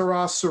Que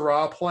Sera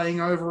Sera playing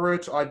over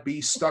it, I'd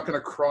be stuck in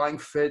a crying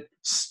fit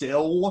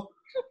still.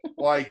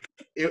 Like,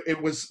 it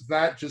was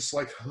that just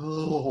like,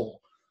 oh.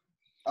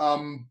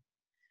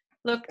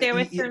 Look, there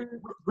was some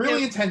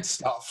really intense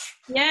stuff.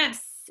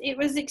 Yes, it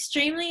was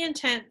extremely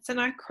intense, and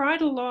I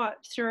cried a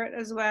lot through it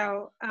as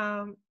well.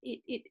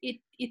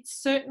 It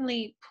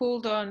certainly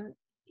pulled on,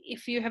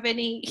 if you have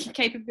any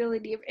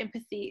capability of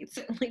empathy, it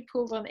certainly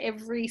pulled on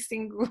every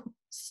single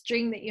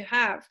string that you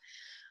have.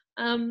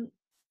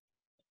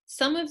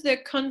 Some of the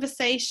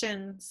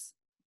conversations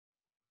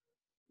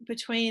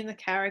between the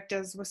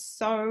characters were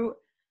so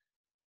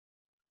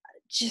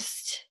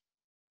just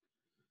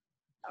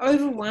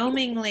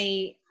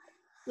overwhelmingly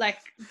like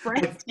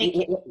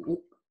breathtaking.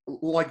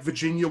 Like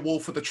Virginia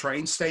Woolf at the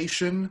train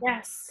station.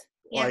 Yes.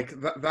 Yeah. Like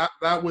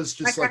that was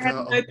just like I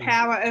have no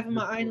power over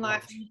my own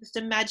life. And just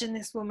imagine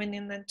this woman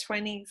in the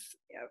 20s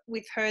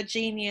with her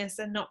genius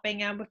and not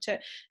being able to.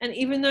 And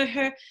even though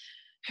her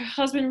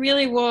husband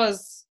really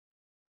was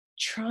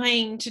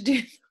trying to do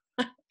the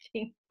right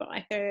thing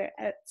by her,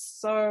 it's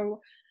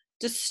so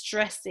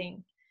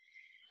distressing.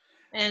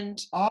 And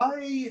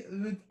I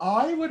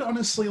would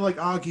honestly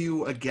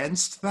argue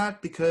against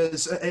that,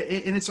 because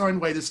in its own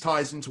way this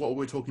ties into what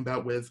we're talking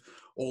about with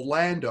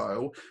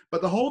Orlando,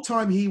 but the whole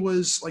time he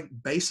was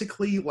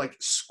basically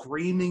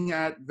screaming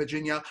at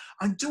Virginia,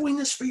 "I'm doing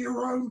this for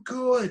your own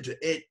good."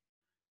 It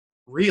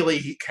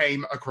really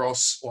came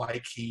across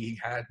like he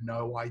had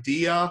no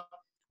idea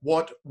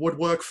what would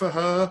work for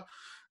her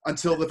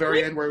until the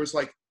very end, where it was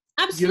like,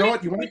 absolutely. You know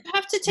what? You want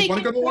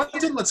to go to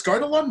London? Let's go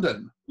to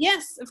London.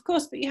 Yes, of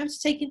course, but you have to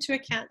take into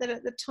account that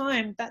at the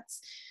time, that's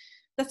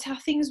how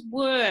things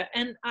were,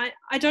 and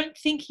I don't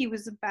think he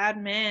was a bad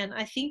man.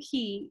 I think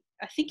he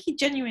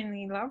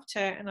genuinely loved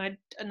her,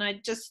 and I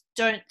just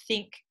don't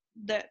think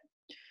that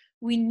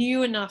we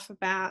knew enough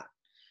about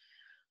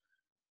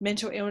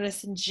mental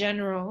illness in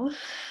general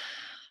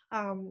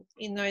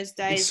in those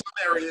days.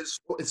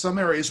 In some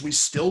areas, we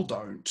still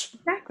don't.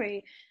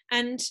 Exactly,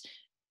 and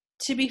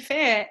to be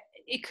fair,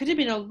 it could have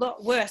been a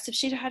lot worse if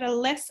she'd had a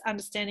less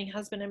understanding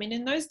husband. I mean,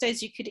 in those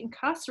days, you could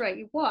incarcerate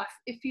your wife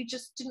if you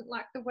just didn't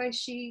like the way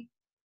she,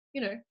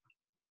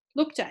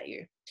 looked at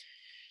you.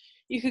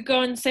 You could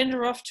go and send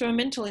her off to a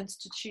mental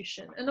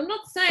institution. And I'm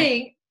not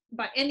saying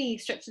by any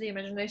stretch of the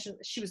imagination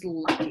that she was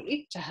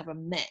lucky to have a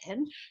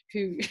man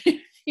who,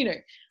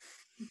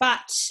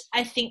 but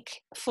I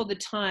think for the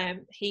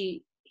time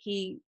he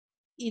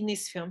in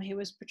this film, he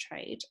was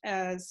portrayed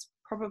as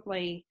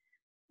probably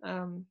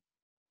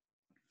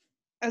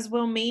as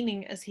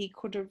well-meaning as he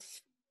could have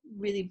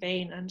really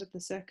been under the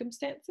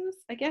circumstances,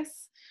 I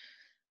guess.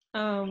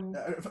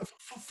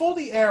 For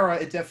the era,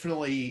 it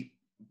definitely,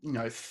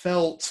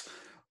 felt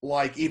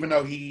like, even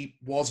though he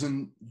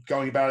wasn't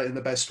going about it in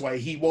the best way,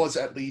 he was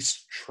at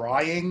least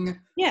trying.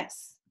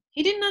 Yes,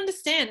 he didn't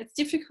understand. It's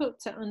difficult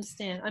to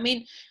understand. I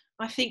mean,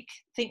 I think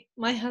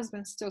my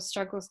husband still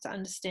struggles to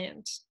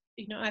understand.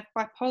 I have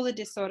bipolar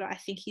disorder. I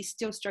think he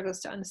still struggles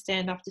to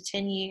understand after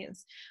 10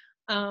 years.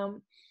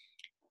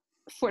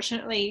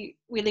 Fortunately,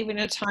 we live in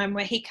a time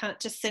where he can't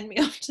just send me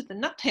off to the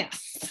nut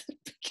house,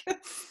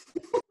 because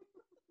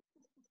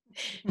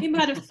he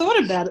might have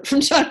thought about it from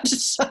time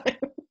to time.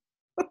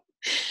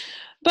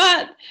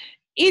 But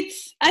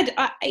it's,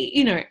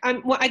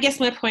 I guess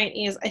my point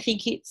is, I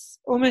think it's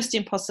almost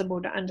impossible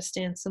to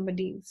understand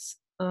somebody's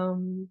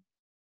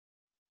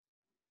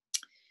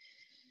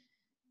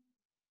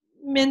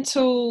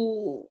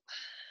mental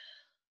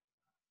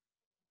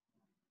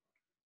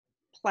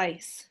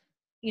place,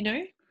 you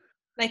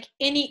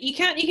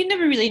can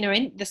never really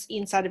know this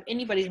inside of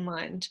anybody's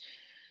mind,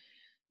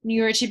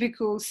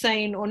 neurotypical,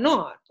 sane or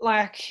not.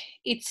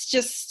 It's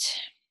just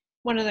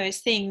one of those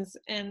things,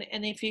 and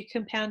if you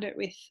compound it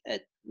with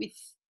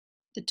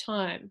the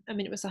time, I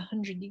mean, it was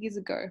 100 years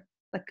ago,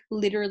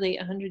 literally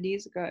 100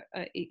 years ago.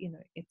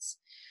 It's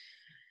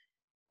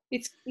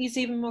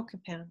even more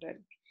compounded.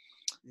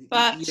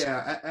 But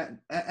yeah,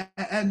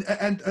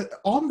 and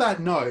on that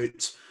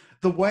note,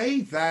 the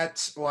way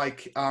that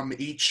like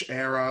each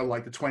era,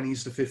 like the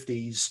 20s, the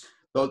 50s,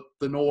 the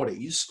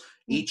noughties,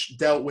 each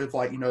dealt with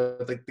like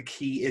the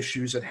key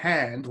issues at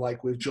hand,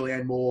 like with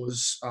Julianne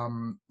Moore's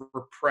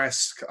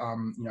repressed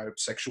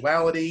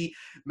sexuality,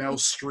 Meryl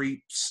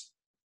Streep's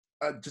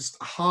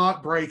just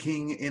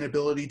heartbreaking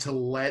inability to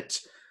let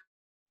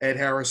Ed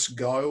Harris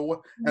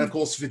go, and of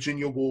course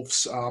Virginia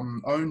Woolf's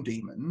own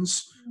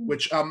demons,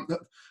 which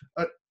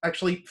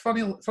actually,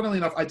 funnily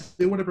enough, I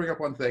do want to bring up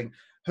one thing.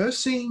 Her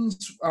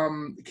scenes,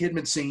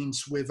 Kidman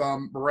scenes with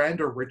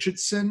Miranda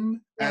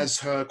Richardson as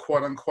her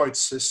quote unquote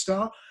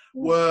sister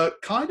were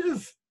kind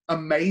of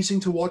amazing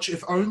to watch,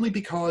 if only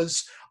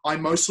because I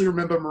mostly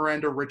remember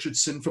Miranda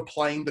Richardson for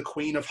playing the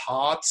Queen of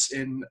Hearts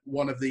in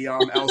one of the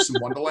Alice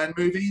in Wonderland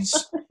movies.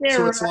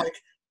 So it's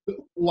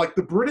like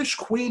the British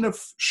Queen of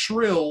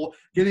Shrill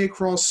getting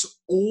across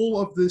all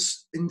of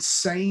this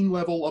insane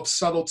level of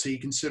subtlety,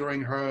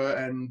 considering her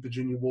and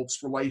Virginia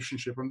Woolf's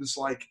relationship. I'm just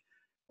like,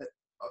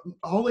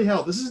 holy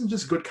hell, this isn't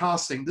just good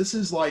casting. This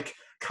is like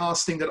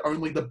casting that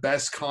only the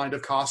best kind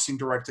of casting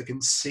director can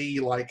see.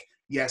 Like,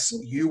 yes,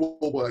 you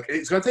will work.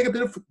 It's going to take a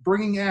bit of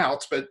bringing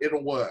out, but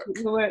it'll work.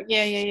 It'll work.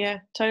 Yeah,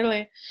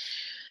 totally.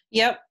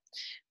 Yep.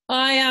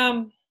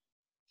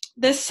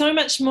 There's so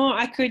much more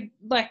I could,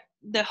 like,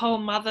 the whole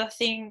mother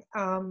thing,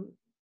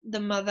 the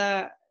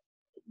mother,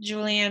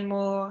 Julianne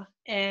Moore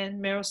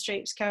and Meryl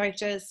Streep's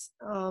characters,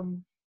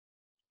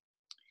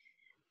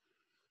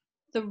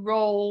 the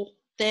role,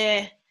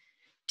 their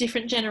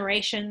different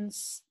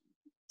generations,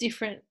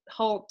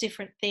 whole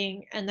different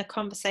thing, and the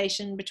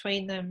conversation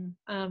between them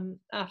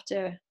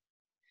after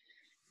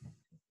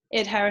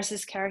Ed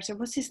Harris's character,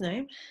 what's his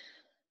name?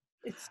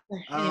 It's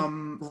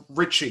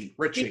Richie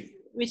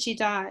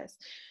dies.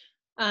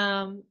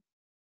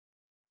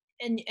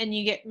 And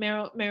you get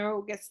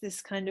Meryl gets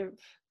this kind of,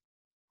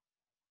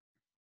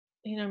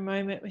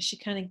 moment where she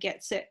kind of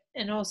gets it.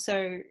 And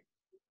also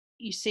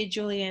you see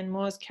Julianne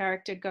Moore's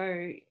character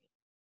go,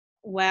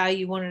 wow,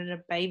 you wanted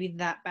a baby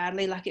that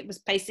badly. Like, it was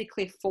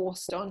basically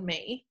forced on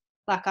me.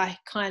 Like, I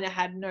kind of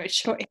had no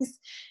choice.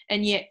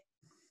 And yet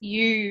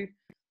you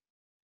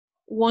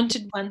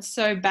wanted one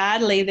so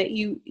badly that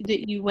you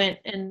went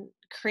and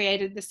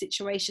created the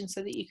situation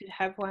so that you could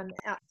have one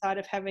outside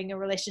of having a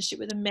relationship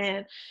with a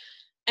man.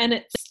 And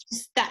it's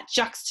just that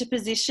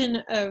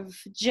juxtaposition of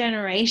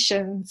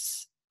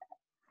generations.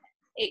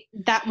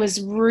 That was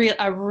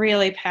a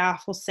really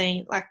powerful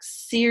scene. Like,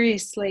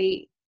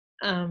 seriously,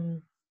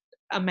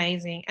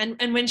 amazing.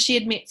 And when she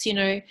admits,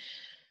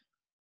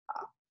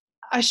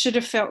 I should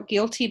have felt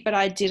guilty, but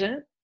I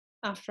didn't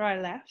after I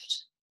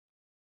left.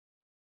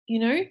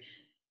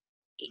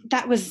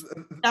 That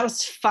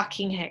was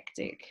fucking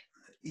hectic.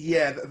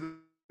 Yeah.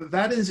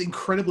 That is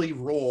incredibly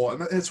raw.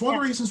 And it's one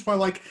of the reasons why,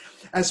 like,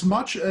 as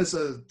much as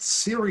a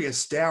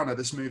serious downer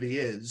this movie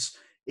is,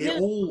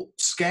 it all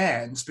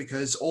scans,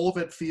 because all of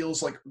it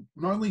feels like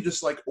not only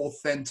just like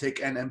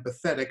authentic and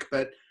empathetic,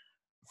 but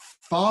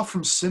far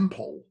from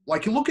simple.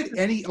 Like, you look at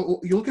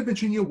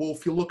Virginia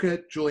Woolf, you look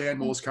at Julianne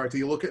Moore's character,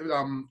 you look at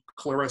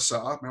Clarissa,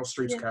 Meryl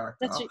Streep's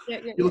character.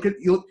 You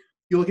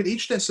look at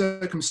each of their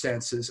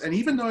circumstances, and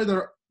even though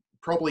there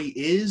probably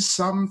is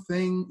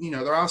something,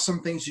 there are some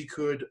things you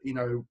could,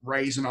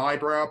 raise an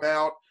eyebrow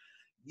about,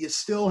 you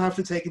still have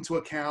to take into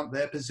account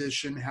their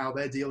position, how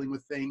they're dealing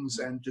with things,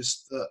 and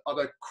just the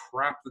other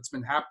crap that's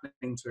been happening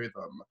to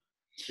them.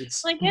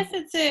 I guess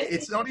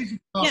it's not easy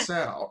to pass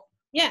out.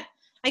 Yeah.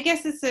 I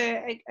guess it's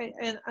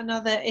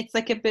another, it's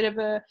like a bit of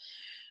a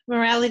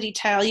morality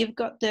tale. You've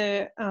got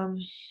the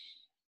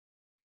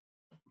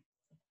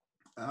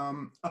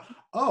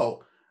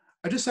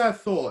I just had a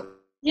thought.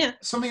 Yeah.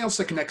 Something else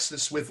that connects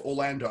this with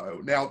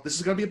Orlando. Now, this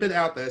is going to be a bit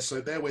out there,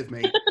 so bear with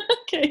me.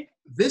 Okay.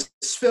 This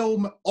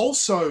film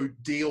also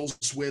deals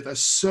with a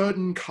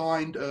certain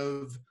kind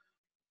of,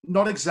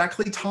 not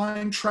exactly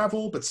time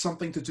travel, but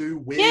something to do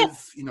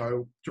with,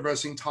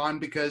 traversing time,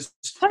 because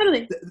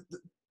totally.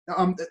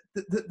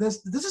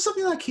 This is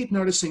something I keep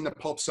noticing that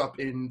pops up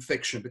in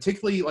fiction,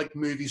 particularly like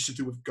movies to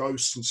do with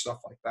ghosts and stuff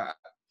like that.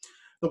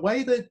 The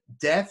way that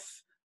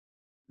death,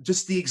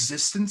 just the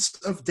existence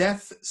of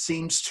death,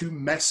 seems to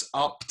mess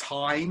up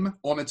time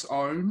on its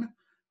own.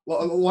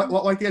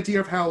 Like the idea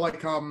of how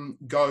like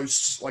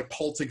ghosts, like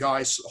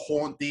poltergeists,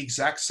 haunt the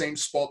exact same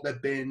spot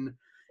they've been,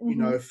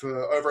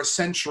 for over a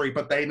century,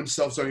 but they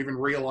themselves don't even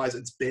realize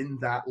it's been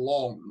that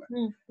long.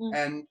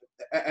 And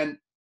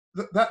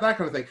that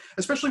kind of thing,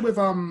 especially with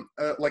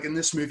like in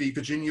this movie,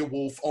 Virginia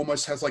Woolf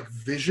almost has like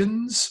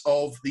visions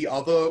of the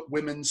other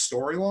women's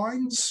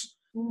storylines.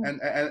 And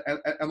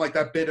like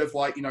that bit of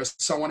like,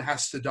 someone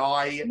has to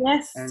die,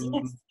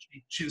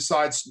 she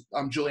decides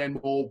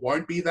Julianne Moore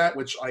won't be that,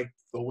 which I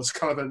thought was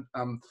kind of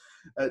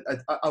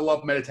I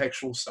love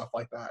metatextual stuff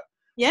like that.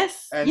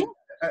 Yes. No,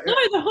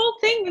 the whole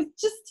thing was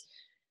just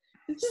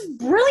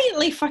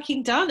brilliantly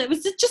fucking done. It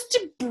was just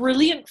a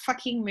brilliant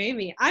fucking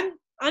movie. I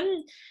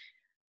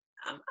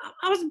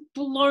was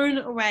blown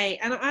away,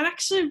 and I'd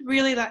actually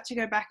really like to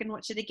go back and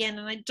watch it again.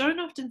 And I don't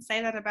often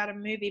say that about a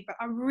movie, but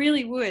I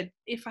really would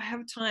if I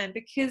have time,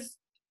 because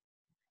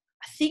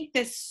I think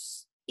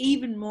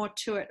even more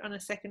to it on a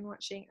second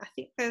watching. I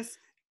think there's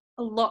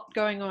a lot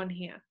going on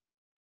here.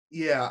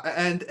 Yeah,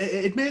 and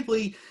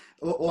admittedly,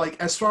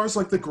 like as far as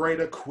like the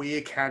greater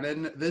queer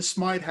canon, this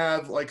might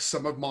have like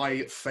some of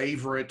my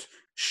favorite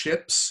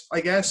ships,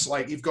 I guess.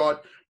 Like you've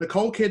got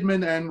Nicole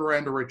Kidman and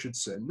Miranda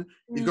Richardson.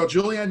 You've got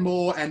Julianne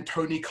Moore and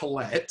Toni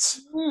Collette.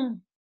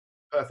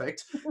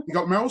 Perfect. You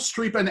got Meryl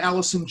Streep and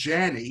Allison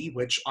Janney,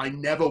 which I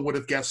never would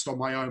have guessed on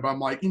my own, but I'm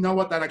like, you know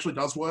what, that actually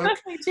does work.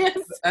 Perfect, yes.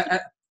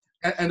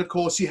 And of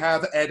course, you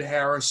have Ed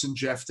Harris and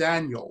Jeff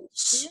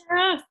Daniels.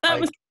 Yeah, that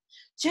was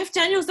Jeff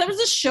Daniels. That was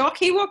a shock.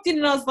 He walked in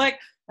and I was like,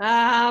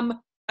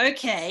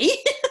 okay.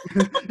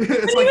 But he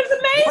was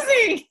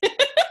amazing.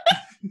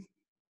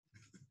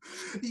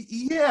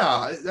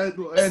 Yeah.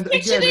 And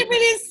pictured him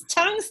with his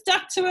tongue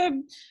stuck to a...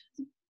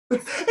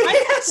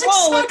 Yes,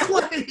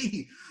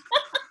 exactly.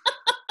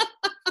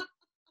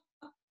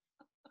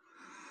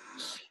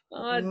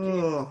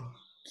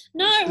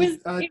 No,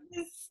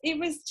 it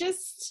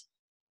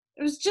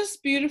was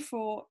just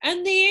beautiful.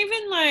 And they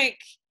even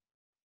like,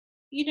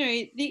 you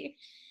know,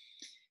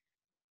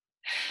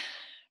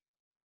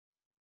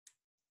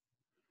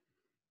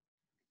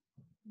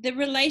 the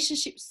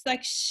relationships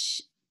like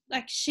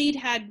she'd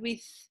had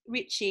with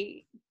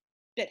Richie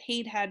that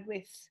he'd had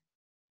with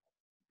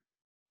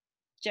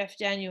Jeff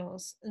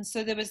Daniels, and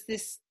so there was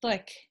this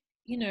like,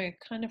 you know,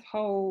 kind of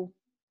whole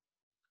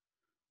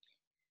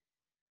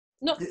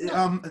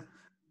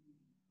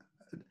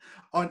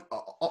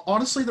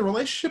honestly, the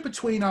relationship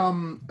between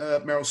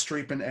Meryl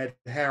Streep and Ed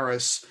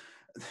Harris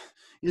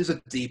is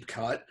a deep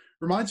cut.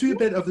 Reminds me a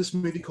bit of this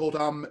movie called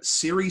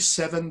Series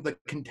 7, The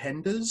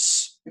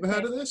Contenders. You ever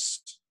heard of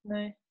this?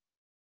 No.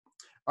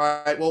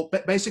 All right, well,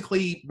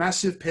 basically,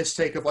 massive piss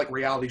take of like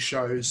reality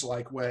shows,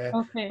 like where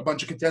a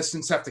bunch of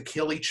contestants have to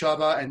kill each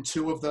other, and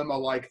two of them are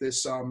like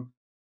this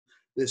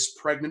this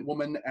pregnant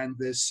woman and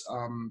this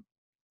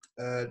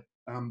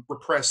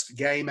repressed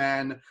gay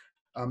man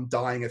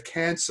dying of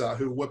cancer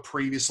who were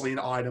previously an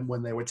item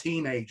when they were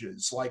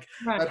teenagers. Like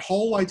that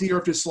whole idea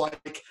of just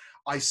like,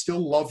 I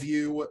still love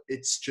you,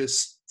 it's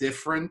just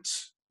different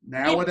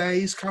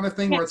nowadays kind of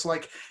thing, where it's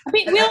like a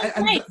bit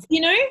real, you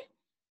know?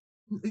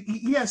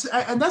 Yes,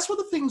 and that's one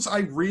of the things I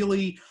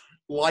really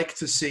like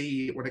to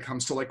see when it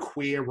comes to like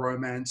queer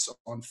romance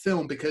on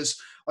film, because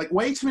like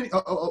way too many,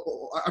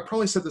 I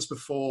probably said this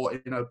before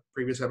in a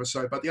previous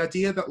episode, but the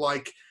idea that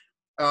like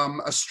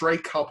a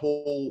straight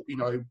couple, you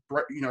know,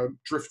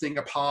 drifting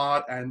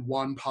apart and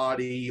one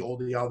party or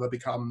the other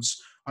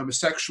becomes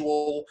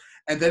homosexual,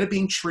 and then it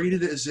being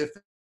treated as if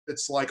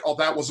it's like, oh,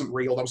 that wasn't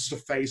real, that was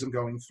just a phase I'm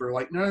going through.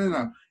 Like,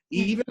 no.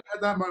 Even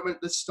at that moment,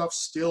 this stuff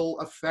still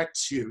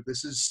affects you.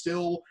 This is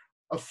still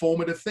a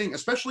formative thing,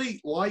 especially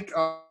like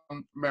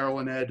Meryl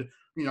and Ed,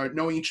 you know,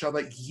 knowing each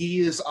other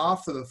years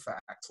after the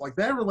fact. Like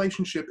their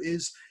relationship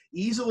is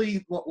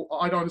easily,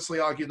 I'd honestly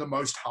argue, the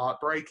most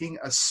heartbreaking,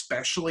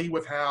 especially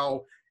with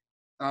how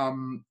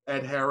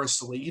Ed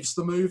Harris leaves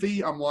the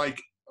movie. I'm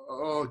like,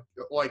 oh,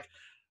 like,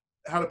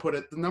 how to put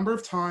it, the number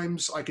of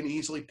times I can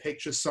easily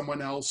picture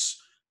someone else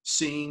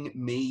seeing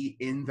me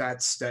in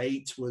that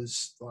state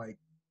was like,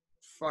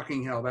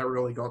 fucking hell, that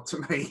really got to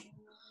me.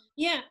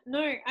 Yeah,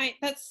 no,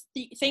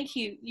 thank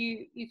you.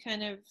 You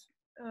kind of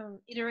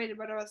iterated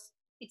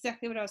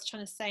exactly what I was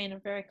trying to say in a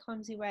very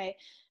clumsy way,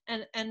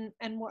 and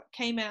what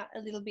came out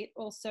a little bit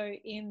also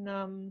in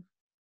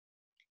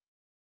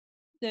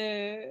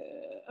the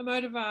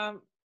Almodovar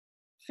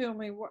film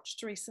we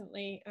watched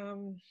recently.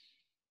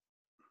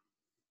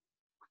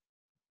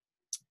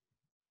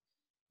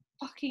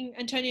 Fucking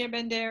Antonio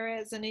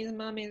Banderas, and his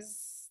mum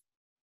is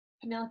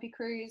Penelope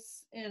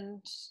Cruz,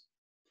 and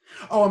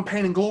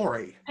Pain and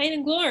Glory. Pain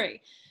and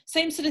Glory,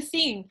 same sort of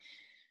thing.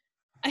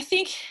 I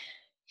think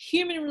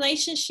human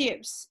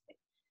relationships,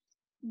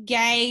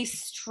 gay,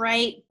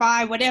 straight,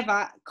 bi,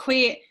 whatever,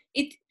 queer,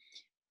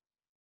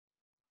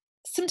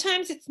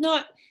 sometimes it's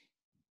not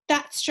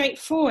that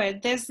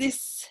straightforward. There's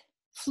this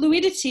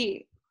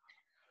fluidity,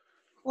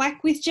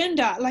 like with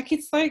gender, like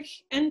it's like,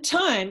 and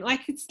time,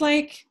 like it's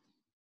like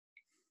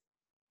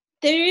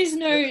there is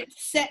no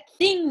set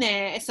thing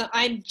there. So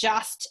I'm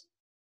just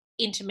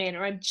into men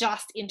or I'm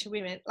just into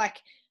women.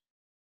 Like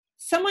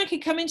someone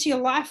could come into your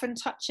life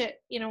and touch it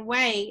in a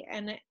way,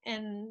 and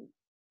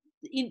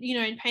you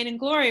know, in Pain and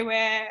Glory,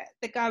 where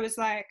the guy was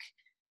like,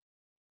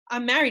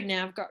 I'm married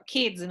now, I've got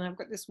kids and I've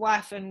got this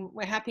wife and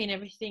we're happy and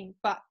everything,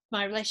 but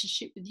my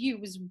relationship with you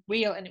was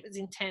real and it was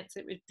intense,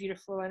 it was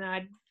beautiful, and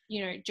I,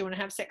 you know, do you want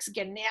to have sex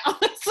again now?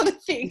 That sort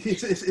of thing.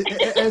 It's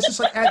just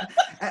like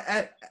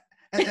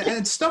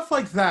and stuff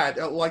like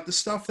that, like the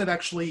stuff that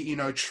actually, you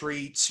know,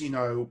 treats, you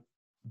know,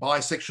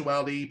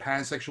 bisexuality,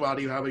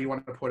 pansexuality, however you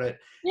want to put it,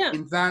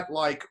 in that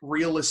like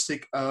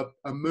realistic a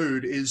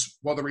mood is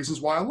one of the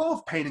reasons why I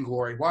love Pain and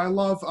Glory, why I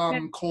love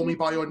Call Me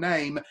By Your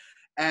Name,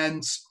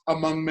 and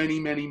among many,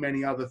 many,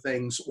 many other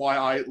things, why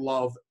I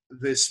love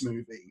this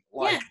movie.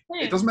 Like,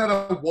 it doesn't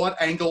matter what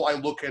angle I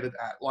look at it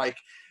at. Like,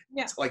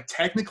 like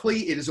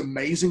technically, it is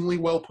amazingly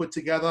well put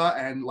together,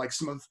 and like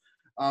some of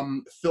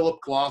Philip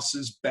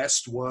Glass's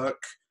best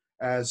work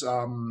as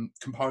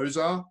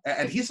composer,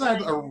 and he's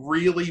had a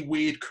really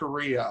weird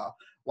career,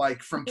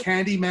 like from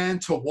Candyman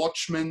to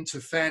Watchmen to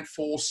Fan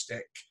Four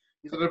Stick.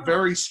 He's had a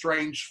very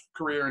strange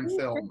career in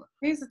film.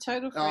 He's a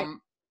total freak.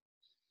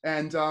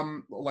 And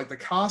like the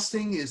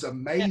casting is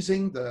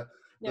amazing.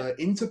 Yeah.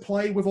 The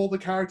interplay with all the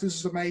characters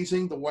is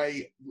amazing.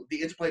 The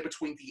interplay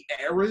between the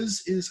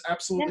eras is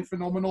absolutely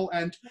phenomenal.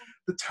 And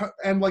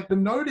like the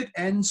note it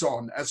ends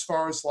on, as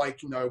far as like,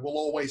 we'll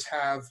always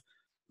have,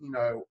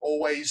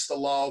 always the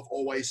love,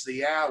 always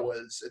the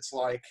hours. It's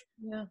like,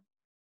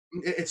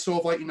 it's sort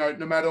of like, no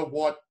matter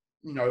what,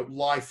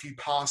 life you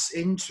pass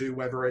into,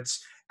 whether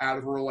it's out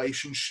of a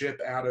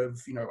relationship, out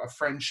of, a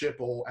friendship,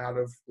 or out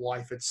of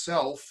life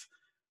itself,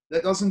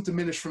 that doesn't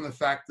diminish from the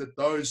fact that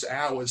those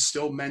hours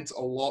still meant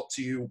a lot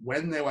to you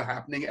when they were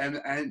happening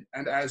and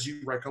as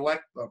you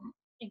recollect them.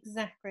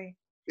 Exactly.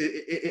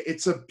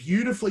 It's a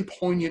beautifully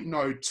poignant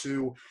note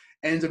to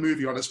end a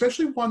movie on,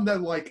 especially one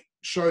that like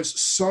shows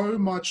so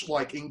much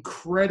like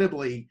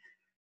incredibly,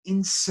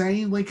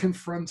 insanely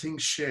confronting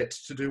shit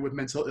to do with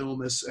mental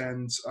illness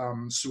and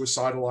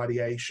suicidal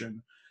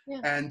ideation.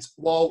 Yeah. And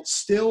while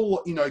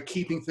still,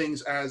 keeping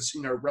things as,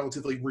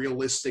 relatively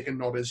realistic and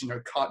not as,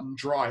 cut and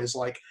dry, as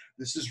like,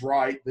 this is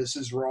right, this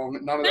is wrong,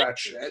 none of that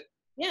shit.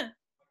 Yeah.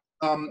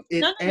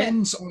 It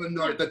ends on a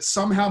note that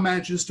somehow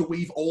manages to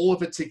weave all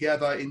of it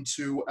together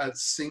into a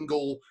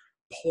single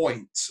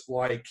point.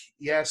 Like,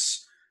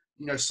 yes,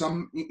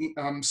 some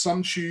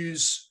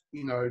choose,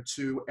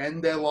 to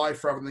end their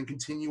life rather than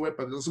continue it,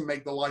 but it doesn't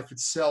make the life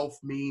itself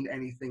mean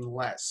anything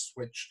less,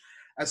 which,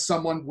 as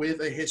someone with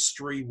a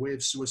history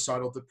with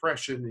suicidal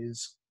depression,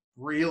 is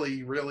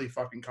really, really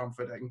fucking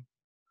comforting.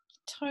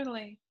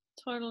 Totally.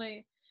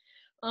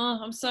 Oh,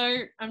 I'm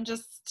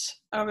just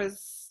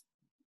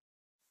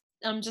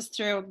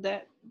thrilled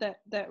that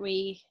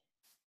we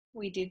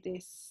did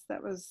this.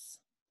 That was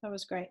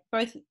great.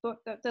 Both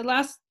the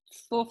last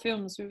 4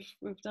 films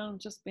we've done have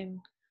just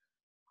been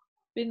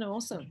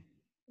awesome.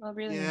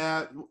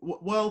 Yeah.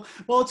 Well,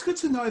 it's good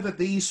to know that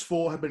these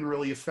 4 have been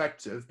really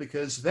effective,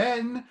 because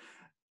then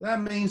that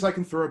means I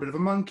can throw a bit of a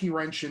monkey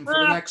wrench in for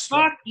the next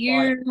one. Fuck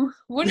you.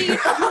 What are you doing?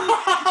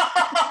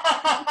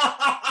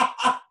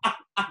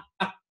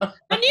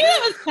 I knew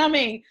that was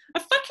coming. I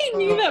fucking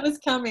knew that was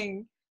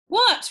coming.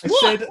 What?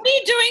 What are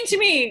you doing to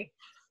me?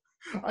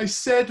 I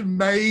said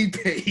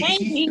maybe.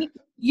 Maybe.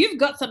 You've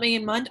got something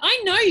in mind.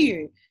 I know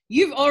you.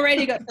 You've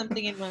already got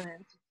something in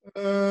mind.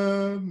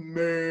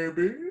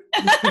 Maybe.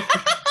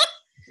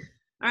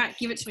 All right,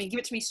 give it to me. Give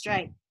it to me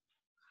straight.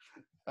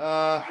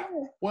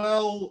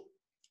 Well,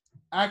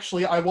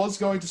 actually, I was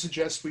going to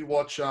suggest we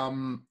watch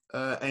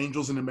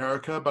Angels in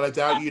America, but I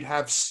doubt you'd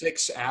have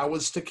 6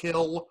 hours to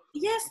kill.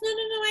 Yes, no,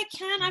 I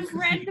can. I've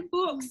read the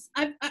books.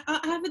 I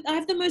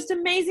have the most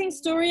amazing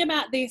story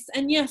about this.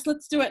 And yes,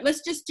 let's do it.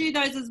 Let's just do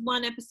those as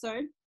one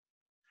episode.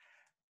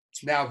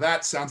 Now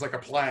that sounds like a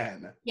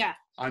plan. Yeah.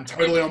 I'm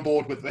totally on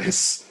board with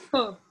this.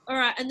 Cool. All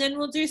right, and then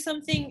we'll do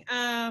something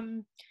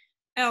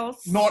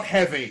else. Not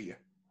heavy.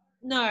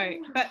 No,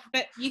 but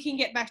you can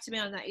get back to me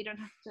on that. You don't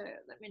have to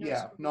let me know.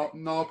 Yeah,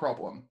 no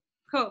problem.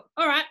 Cool.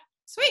 All right.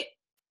 Sweet.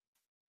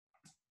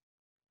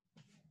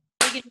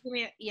 You're gonna give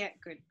me yeah,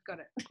 good. Got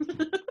it.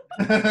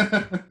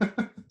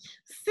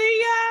 See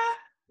ya.